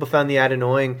actor. Some people found the ad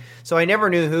annoying. So I never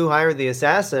knew who hired the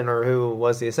assassin or who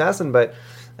was the assassin, but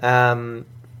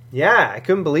yeah, I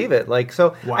couldn't believe it. Like,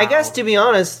 so wow. I guess to be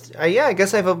honest, I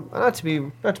guess I have not to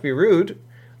be rude,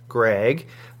 Greg,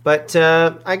 but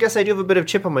I guess I do have a bit of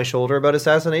chip on my shoulder about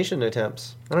assassination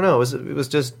attempts. I don't know, it was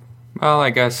just... Well,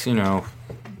 I guess,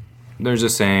 there's a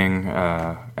saying,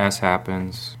 S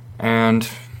happens, and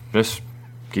just...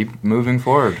 keep moving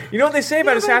forward. You know what they say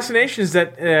about assassinations?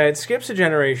 That it skips a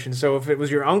generation. So if it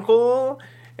was your uncle,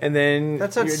 and then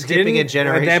that's not skipping a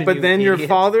generation. But then your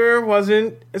father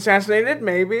wasn't assassinated.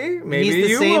 Maybe he's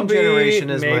the same generation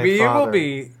as my father. Maybe you will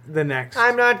be the next.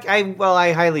 I'm not.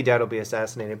 I highly doubt he'll be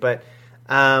assassinated. But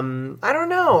I don't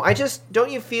know.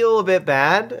 Don't you feel a bit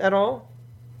bad at all?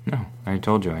 No, I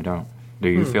told you I don't. Do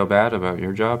you feel bad about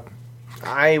your job?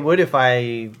 I would if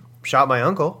I shot my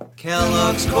uncle.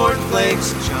 Kellogg's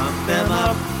cornflakes, chomp them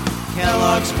up.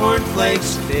 Kellogg's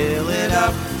cornflakes, fill it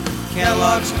up.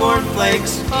 Kellogg's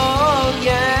cornflakes, oh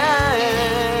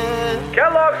yeah.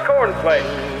 Kellogg's cornflakes,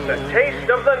 the taste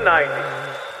of the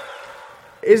 90s.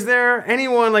 Is there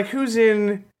anyone who's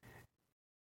in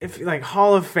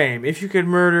Hall of Fame? If you could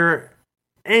murder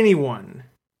anyone,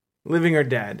 living or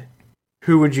dead,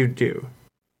 who would you do?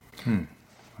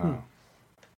 Wow.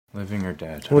 Living or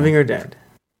dead? Living or dead?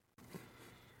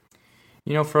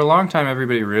 For a long time,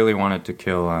 everybody really wanted to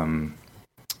kill,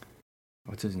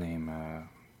 what's his name?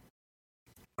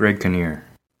 Greg Kinnear.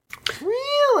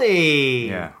 Really? Really?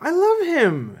 Yeah. I love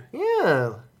him.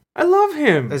 Yeah. I love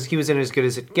him. He was in As Good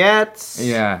as It Gets.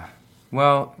 Yeah.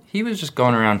 Well, he was just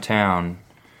going around town,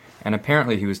 and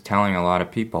apparently he was telling a lot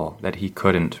of people that he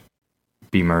couldn't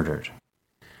be murdered.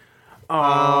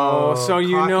 Oh, so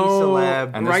you cocky know,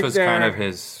 celeb. And this right was there, kind of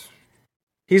his...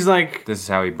 He's like... This is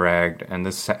how he bragged, and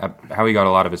this is how he got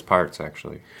a lot of his parts,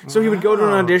 actually. So he would go to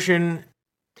an audition,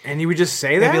 and he would just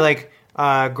say that? He'd be like,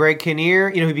 Greg Kinnear.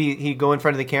 He'd go in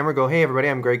front of the camera, go, "Hey everybody,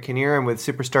 I'm Greg Kinnear. I'm with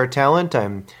Superstar Talent.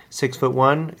 I'm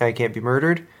 6'1". I can't be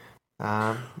murdered."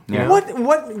 Yeah. What?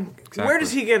 Exactly. Where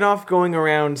does he get off going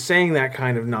around saying that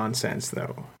kind of nonsense,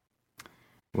 though?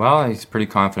 Well, he's a pretty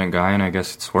confident guy, and I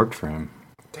guess it's worked for him.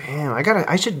 Damn,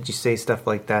 I should just say stuff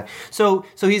like that. So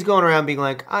he's going around being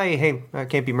like, "Hey, I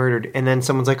can't be murdered," and then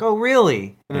someone's like, "Oh,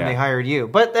 really?" And then they hired you.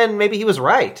 But then maybe he was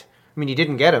right. I mean, you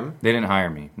didn't get him. They didn't hire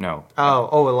me, no.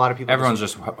 Oh, a lot of people. Everyone's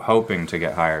just hoping to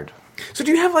get hired. So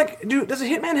do you have does a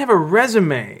hitman have a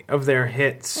resume of their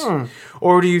hits?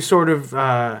 Or do you sort of,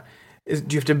 do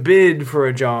you have to bid for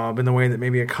a job in the way that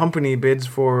maybe a company bids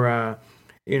for, a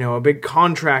big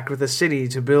contract with a city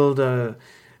to build a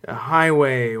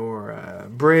highway or a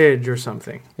bridge or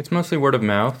something? It's mostly word of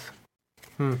mouth.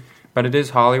 But it is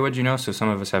Hollywood, so some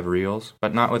of us have reels,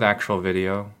 but not with actual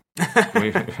video.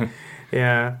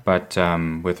 Yeah. But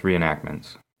with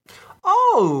reenactments.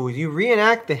 Oh, you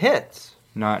reenact the hits.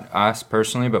 Not us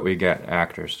personally, but we get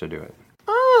actors to do it.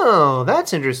 Oh,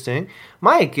 that's interesting.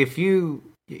 Mike, if I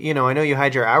know you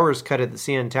had your hours cut at the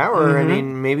CN Tower. I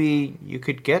mean, maybe you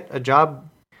could get a job.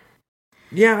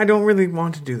 Yeah, I don't really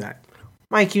want to do that.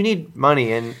 Mike, you need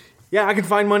money, and Yeah, I can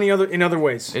find money in other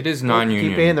ways. It is non-union.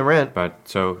 keep paying the rent. But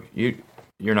so you're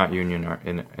not union or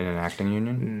in an acting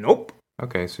union? Nope.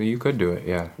 Okay, so you could do it,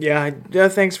 yeah. Yeah,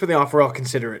 thanks for the offer. I'll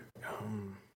consider it.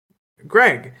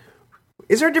 Greg,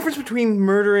 is there a difference between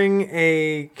murdering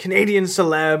a Canadian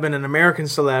celeb and an American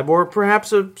celeb, or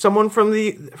perhaps someone from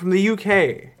the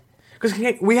UK?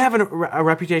 Because we have a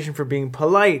reputation for being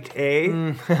polite, eh?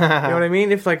 You know what I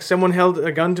mean? If someone held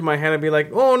a gun to my head, I'd be like,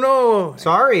 "Oh no,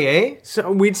 Sorry, eh?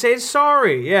 So we'd say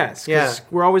sorry, yes, because Yeah.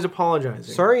 we're always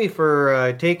apologizing. Sorry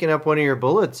for taking up one of your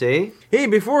bullets, eh? Hey,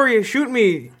 before you shoot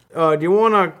me, do you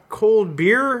want a cold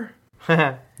beer?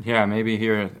 Yeah, maybe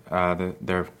here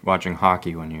they're watching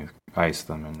hockey when you ice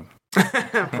them, and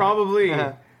Probably.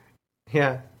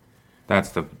 Yeah. that's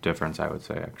the difference, I would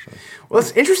say, actually. Well,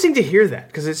 it's interesting to hear that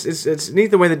because it's neat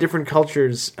the way that different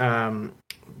cultures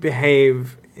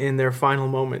behave in their final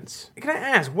moments. Can I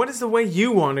ask, what is the way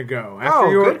you want to go after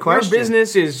good question. your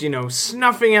business is,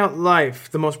 snuffing out life,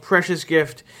 the most precious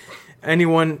gift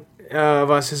anyone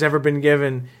of us has ever been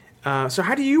given? So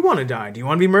how do you want to die? Do you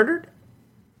want to be murdered?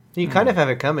 You kind of have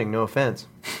it coming, no offense.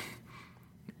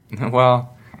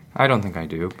 Well, I don't think I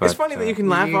do, but... It's funny that you can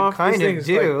laugh you off kind these of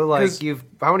things. do.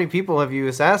 How many people have you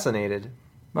assassinated?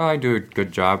 Well, I do a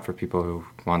good job for people who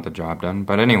want the job done.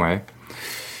 But anyway,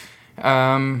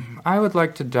 I would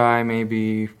like to die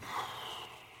maybe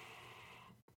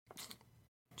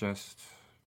just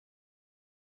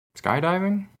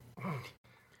skydiving.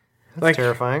 That's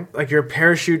terrifying. Like your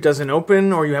parachute doesn't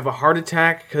open, or you have a heart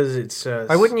attack because it's...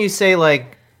 Why wouldn't you say,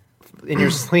 in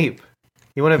your sleep?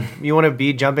 You want to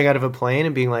be jumping out of a plane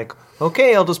and being like,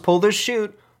 "Okay, I'll just pull this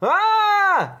chute."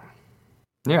 Ah!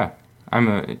 Yeah,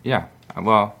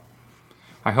 well,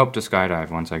 I hope to skydive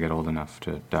once I get old enough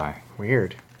to die.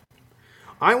 Weird.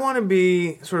 I want to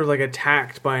be sort of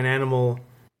attacked by an animal.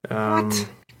 What?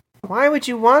 Why would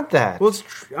you want that? Well,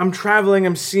 I'm traveling.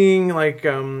 I'm seeing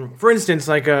for instance,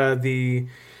 the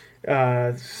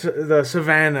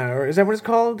savannah, or is that what it's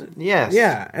called? Yes.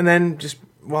 Yeah, and then just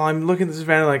while I'm looking at the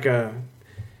savannah,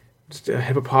 just a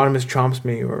hippopotamus chomps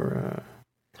me, or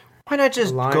why not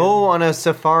just go on a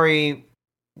safari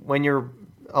when you're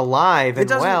alive and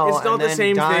well? It's not the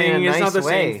same thing. It's not the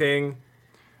same thing.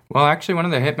 Well, actually, one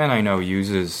of the hitmen I know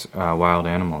uses wild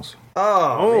animals.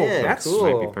 Oh, man, that's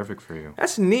cool. Might be perfect for you.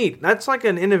 That's neat. That's like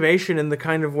an innovation in the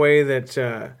kind of way that,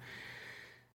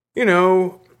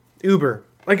 Uber.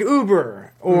 Like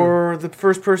Uber, or the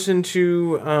first person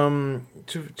to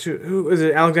who is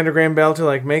it? Alexander Graham Bell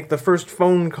to make the first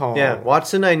phone call. Yeah,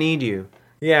 Watson, I need you.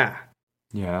 Yeah.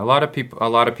 Yeah, a lot of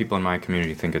people in my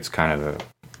community think it's kind of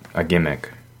a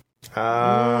gimmick.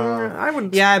 I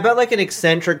would. Yeah, I bet an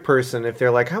eccentric person, if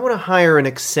they're like, I want to hire an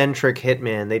eccentric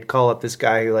hitman, they'd call up this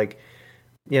guy who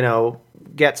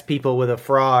gets people with a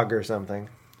frog or something.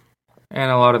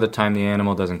 And a lot of the time, the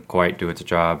animal doesn't quite do its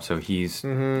job, so he's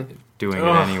doing it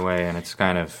anyway, and it's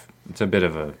a bit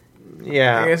of a...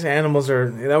 Yeah. I guess animals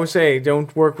are... I would say,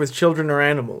 don't work with children or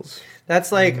animals.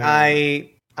 That's like,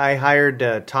 I I hired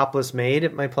a topless maid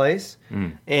at my place,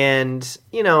 and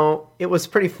it was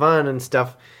pretty fun and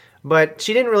stuff. But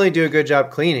she didn't really do a good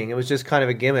job cleaning. It was just kind of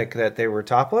a gimmick that they were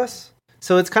topless.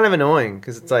 So it's kind of annoying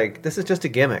because it's like, this is just a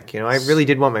gimmick. I really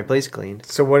did want my place cleaned.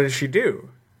 So what did she do?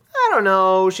 I don't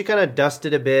know. She kind of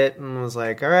dusted a bit and was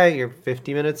like, all right, your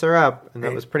 50 minutes are up. And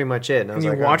that was pretty much it. And I was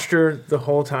you like, watched her the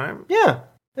whole time? Yeah.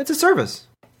 It's a service.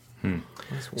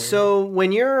 So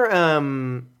when you're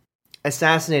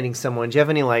assassinating someone, do you have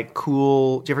any do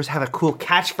you ever have a cool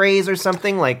catchphrase or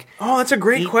something? Like, oh, that's a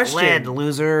great eat question. lead,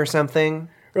 loser, or something?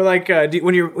 Or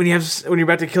when you're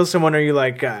about to kill someone, are you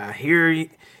like, here,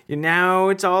 now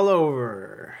it's all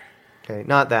over? Okay,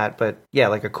 not that, but yeah,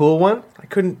 like a cool one. I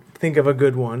couldn't think of a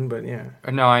good one, but yeah.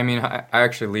 No, I mean, I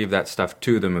actually leave that stuff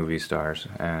to the movie stars.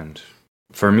 And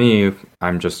for me,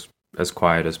 I'm just as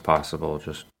quiet as possible.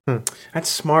 Just That's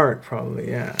smart, probably,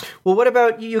 yeah. Well, what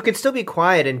about, you could still be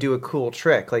quiet and do a cool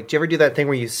trick. Like, do you ever do that thing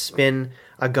where you spin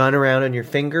a gun around on your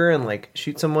finger and,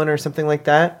 shoot someone or something like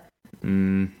that?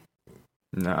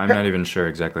 No, I'm not even sure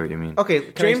exactly what you mean.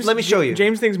 Okay, let me show you.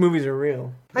 James thinks movies are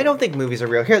real. I don't think movies are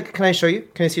real. Here, can I show you?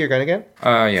 Can I see your gun again?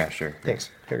 Yeah, sure. Thanks.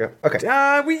 Here we go. Okay.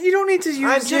 You don't need to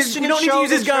use his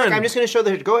gun. I'm just going to show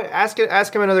go ahead,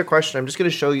 ask him another question. I'm just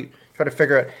going to show you, try to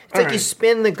figure out. It's like you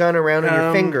spin the gun around on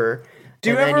your finger. Do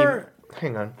you ever...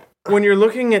 hang on. When you're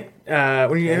looking at...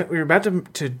 when you're about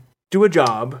to do a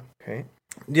job... Okay.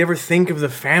 Do you ever think of the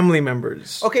family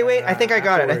members? Okay, wait. I think I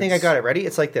got it. Ready?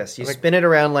 It's like this. You spin it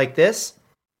around like this.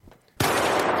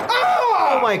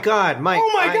 Oh my God, Mike.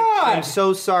 Oh my God. I'm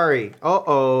so sorry.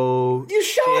 Uh-oh. You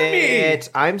shot me.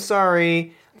 I'm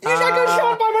sorry. I got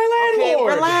shot by my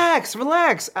landlord. Okay, relax.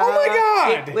 Oh my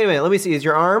God. Wait a minute. Let me see. Is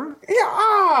your arm?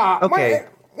 Yeah. Okay.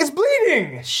 It's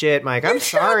bleeding. Shit, Mike. I'm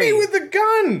sorry. You shot me with the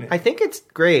gun. I think it's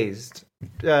grazed.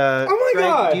 Oh my Greg,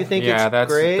 God. do you think it's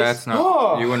grazed? That's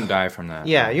not... You wouldn't die from that.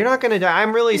 Yeah, you're not going to die.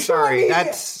 I'm really sorry.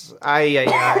 That's...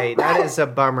 that is a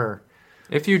bummer.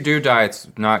 If you do die, it's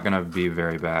not going to be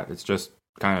very bad. It's just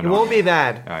kind of... It won't be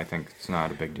bad. I think it's not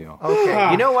a big deal.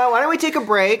 Okay. You know what? Why don't we take a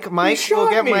break? Mike, we'll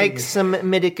get me. Mike some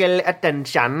medical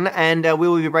attention, and we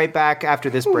will be right back after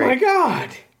this break. Oh my God.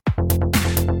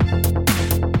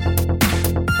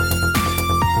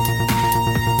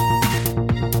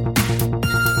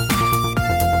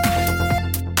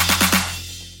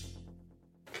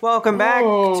 Welcome back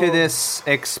to this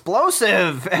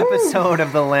explosive episode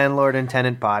of the Landlord and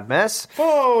Tenant Podmess.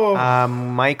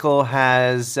 Michael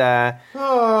has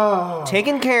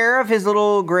taken care of his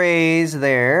little graze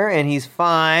there, and he's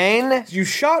fine. You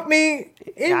shot me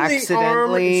in accidentally the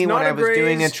arm. It's not when I was graze.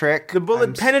 doing a trick. The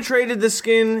bullet penetrated the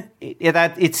skin.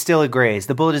 It's still a graze.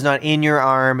 The bullet is not in your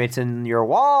arm; it's in your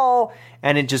wall,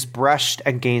 and it just brushed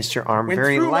against your arm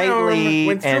very lightly.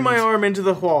 Went through my arm into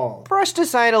the wall. Brushed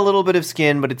aside a little bit of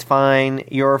skin, but it's fine.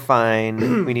 You're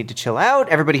fine. We need to chill out.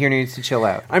 Everybody here needs to chill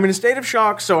out. I'm in a state of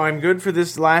shock, so I'm good for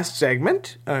this last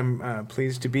segment. I'm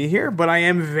pleased to be here, but I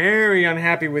am very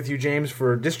unhappy with you, James,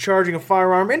 for discharging a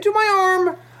firearm into my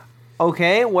arm.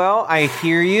 Okay, well, I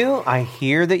hear you. I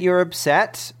hear that you're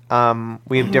upset.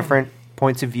 We have different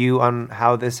points of view on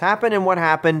how this happened and what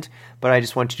happened, but I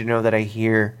just want you to know that I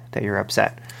hear that you're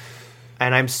upset.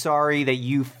 And I'm sorry that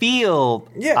you feel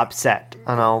upset,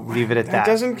 and I'll leave it at that. That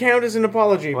doesn't count as an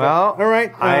apology. Well, all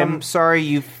right. I'm sorry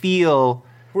you feel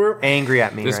angry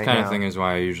at me This right kind now. of thing is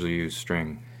why I usually use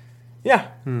string. Yeah.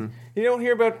 You don't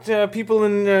hear about people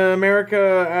in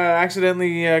America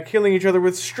accidentally killing each other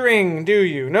with string, do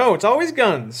you? No, it's always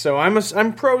guns. So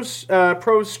I'm pro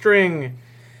string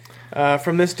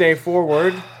from this day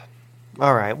forward.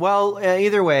 All right. Well,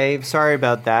 either way, sorry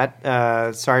about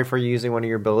that. Sorry for using one of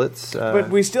your bullets. But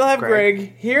we still have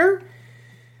Greg here,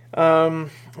 of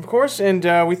course, and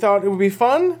we thought it would be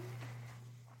fun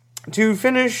to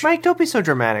finish. Mike, don't be so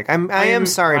dramatic. I am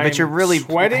sorry, but you're really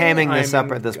hamming this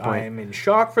up at this point. I'm in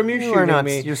shock from you You shooting are not.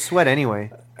 me. You sweat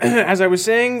anyway. As I was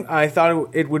saying, I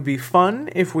thought it would be fun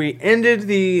if we ended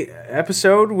the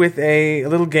episode with a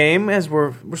little game, as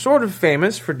we're sort of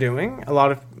famous for doing. A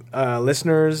lot of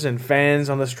listeners and fans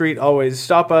on the street always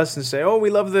stop us and say, "Oh, we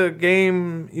love the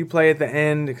game you play at the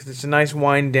end because it's a nice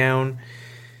wind down,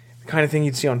 the kind of thing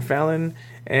you'd see on Fallon."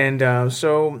 And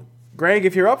so, Greg,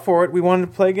 if you're up for it, we wanted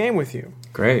to play a game with you.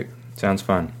 Great. Sounds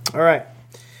fun. All right.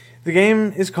 The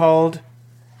game is called,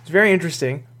 it's very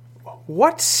interesting,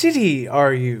 What City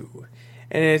Are You?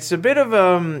 And it's a bit of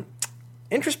an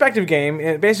introspective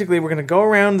game. Basically, we're going to go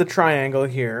around the triangle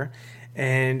here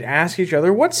and ask each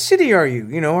other, what city are you?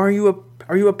 You know, are you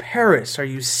a Paris? Are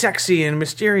you sexy and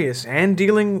mysterious and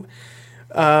dealing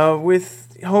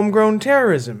with homegrown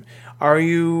terrorism? Are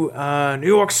you New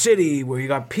York City, where you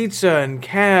got pizza and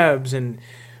cabs and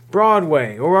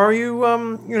Broadway? Or are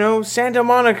you, Santa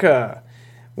Monica,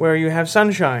 where you have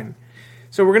sunshine?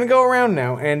 So we're going to go around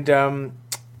now, and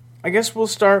I guess we'll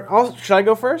start. Should I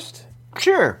go first?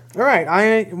 Sure. All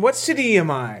right. What city am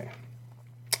I?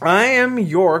 I am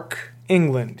York,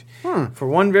 England. For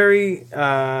one very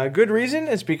good reason.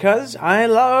 It's because I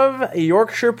love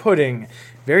Yorkshire pudding.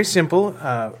 Very simple.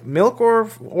 Milk or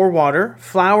water,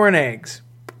 flour and eggs.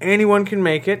 Anyone can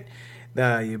make it.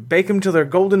 You bake them till they're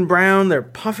golden brown, they're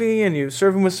puffy, and you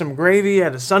serve them with some gravy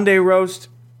at a Sunday roast.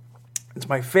 It's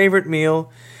my favorite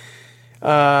meal.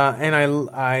 And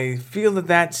I feel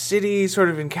that city sort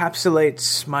of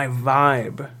encapsulates my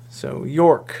vibe. So,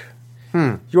 York.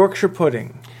 Yorkshire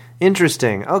pudding.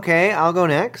 Interesting. Okay, I'll go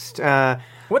next.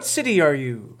 What city are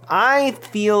you? I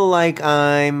feel like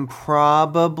I'm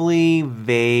probably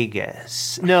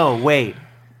Vegas. No, wait.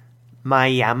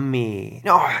 Miami.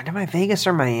 No, am I Vegas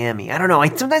or Miami? I don't know.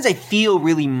 Sometimes I feel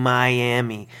really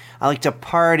Miami. I like to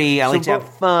party. I like to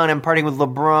have fun. I'm partying with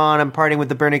LeBron. I'm partying with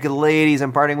the Bare Naked Ladies.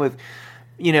 I'm partying with,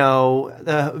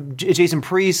 Jason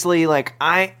Priestley. Like,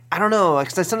 I don't know.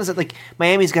 Because sometimes, like,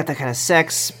 Miami's got that kind of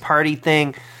sex party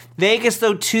thing. Vegas,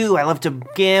 though, too. I love to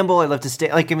gamble. I love to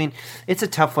stay. Like, I mean, it's a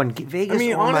tough one. Vegas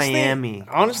or honestly, Miami.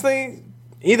 Honestly,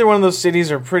 either one of those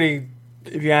cities are pretty,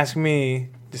 if you ask me,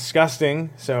 disgusting.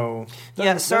 So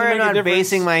yeah, sorry, I'm not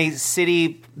basing my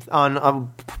city on a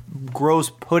gross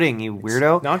pudding, you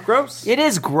weirdo. Not gross. It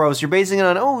is gross. You're basing it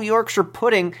on Yorkshire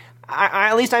pudding.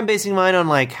 At least I'm basing mine on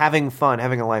like having fun,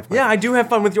 having a life. Yeah, I do have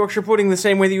fun with Yorkshire pudding the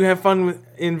same way that you have fun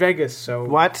in Vegas. So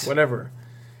whatever.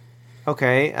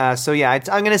 Okay, so yeah,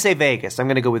 I'm going to say Vegas. I'm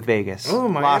going to go with Vegas. Oh,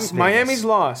 Miami's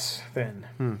loss then.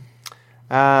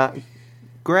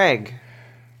 Greg.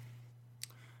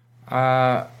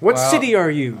 What city are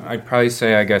you? I'd probably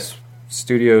say, I guess,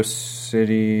 Studio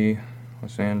City,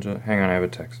 Los Angeles. Hang on, I have a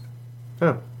text.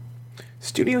 Oh.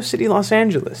 Studio City, Los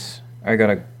Angeles. I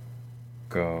gotta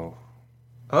go.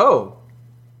 Oh.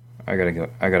 I gotta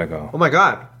go. Oh my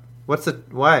God.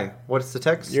 Why? What's the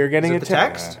text? You're getting a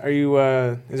text? Are you,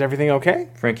 is everything okay?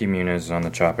 Frankie Muniz is on the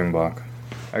chopping block.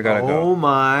 I gotta go. Oh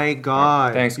my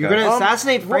God. Thanks, You're guys. going to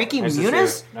assassinate Frankie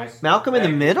Muniz? Nice. Malcolm in the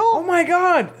Middle? Oh my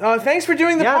God. Thanks for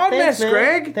doing the podcast, thanks,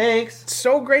 Greg. Thanks. It's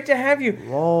so great to have you.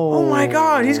 Whoa. Oh my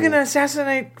God. He's going to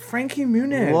assassinate Frankie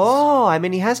Muniz. Whoa. I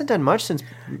mean, he hasn't done much since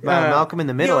Malcolm in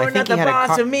the Middle. You're I think not he the had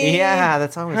boss of me. Yeah,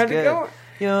 that song was How'd good. it go?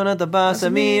 You're not the boss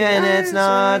of me, and it's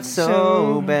not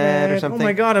so bad, or something. Oh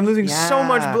my God, I'm losing so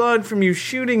much blood from you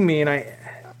shooting me, and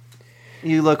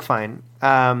You look fine.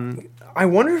 I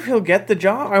wonder if he'll get the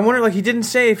job. I wonder, like, he didn't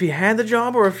say if he had the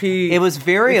job or if he... It was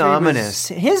very ominous.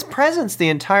 His presence the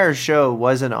entire show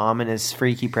was an ominous,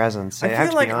 freaky presence. I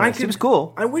have to be honest. It was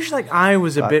cool. I wish, like, I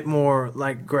was a bit more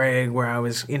like Greg, where I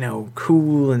was,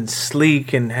 cool and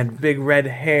sleek and had big red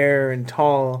hair and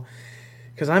tall.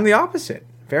 Because I'm the opposite.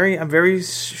 I'm very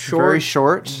short. Very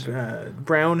short.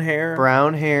 Brown hair.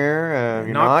 Brown hair.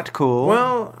 You're not cool.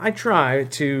 Well, I try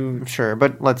to... I'm sure,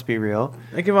 but let's be real.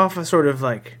 I give off a sort of,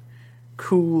 like,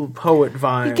 cool poet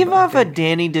vibe. You give off a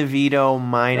Danny DeVito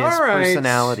minus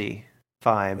personality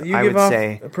vibe, I would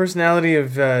say. A personality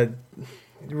of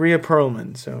Rhea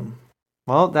Perlman, so...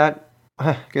 Well,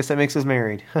 I guess that makes us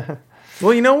married.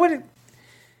 Well, you know what? It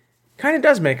kind of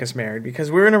does make us married, because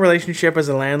we're in a relationship as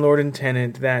a landlord and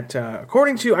tenant that,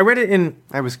 according to... I read it in...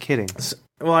 I was kidding.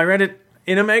 Well, I read it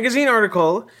in a magazine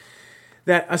article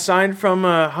that aside from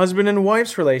a husband and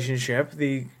wife's relationship,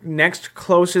 the next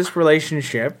closest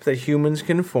relationship that humans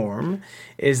can form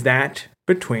is that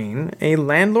between a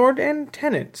landlord and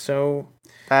tenant. So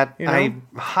that I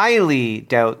highly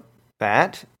doubt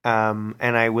that, and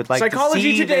I would like Psychology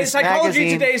to see Today. this Psychology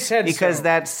magazine Today said because so.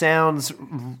 that sounds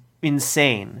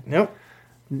insane. Nope.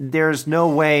 There's no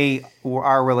way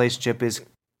our relationship is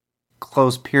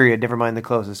close. Period. Never mind the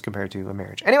closest compared to a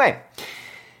marriage. Anyway.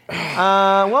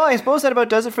 Well, I suppose that about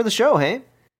does it for the show, hey?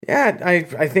 Yeah,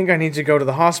 I think I need to go to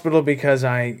the hospital because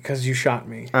you shot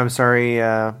me. I'm sorry,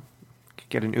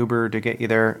 get an Uber to get you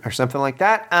there or something like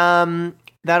that.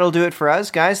 That'll do it for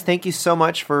us, guys. Thank you so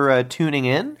much for tuning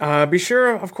in. Be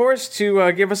sure, of course,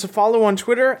 to give us a follow on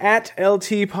Twitter at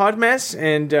LTPodmess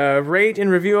and rate and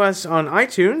review us on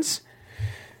iTunes.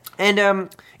 And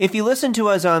if you listen to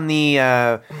us on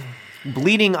the...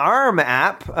 Bleeding Arm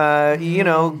app,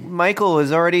 Michael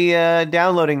is already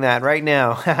downloading that right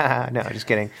now. No, just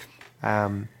kidding.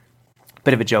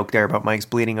 Bit of a joke there about Mike's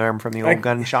bleeding arm from the old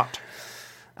gunshot.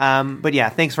 But yeah,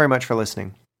 thanks very much for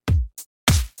listening.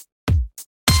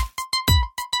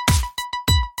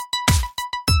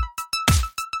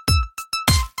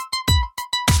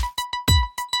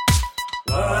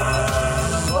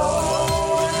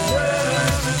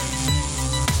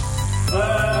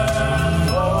 Well,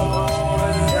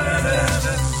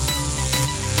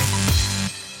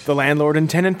 The Landlord and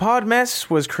Tenant Pod Mess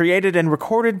was created and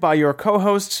recorded by your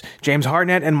co-hosts, James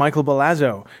Hartnett and Michael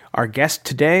Balazzo. Our guest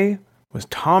today was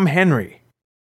Tom Henry.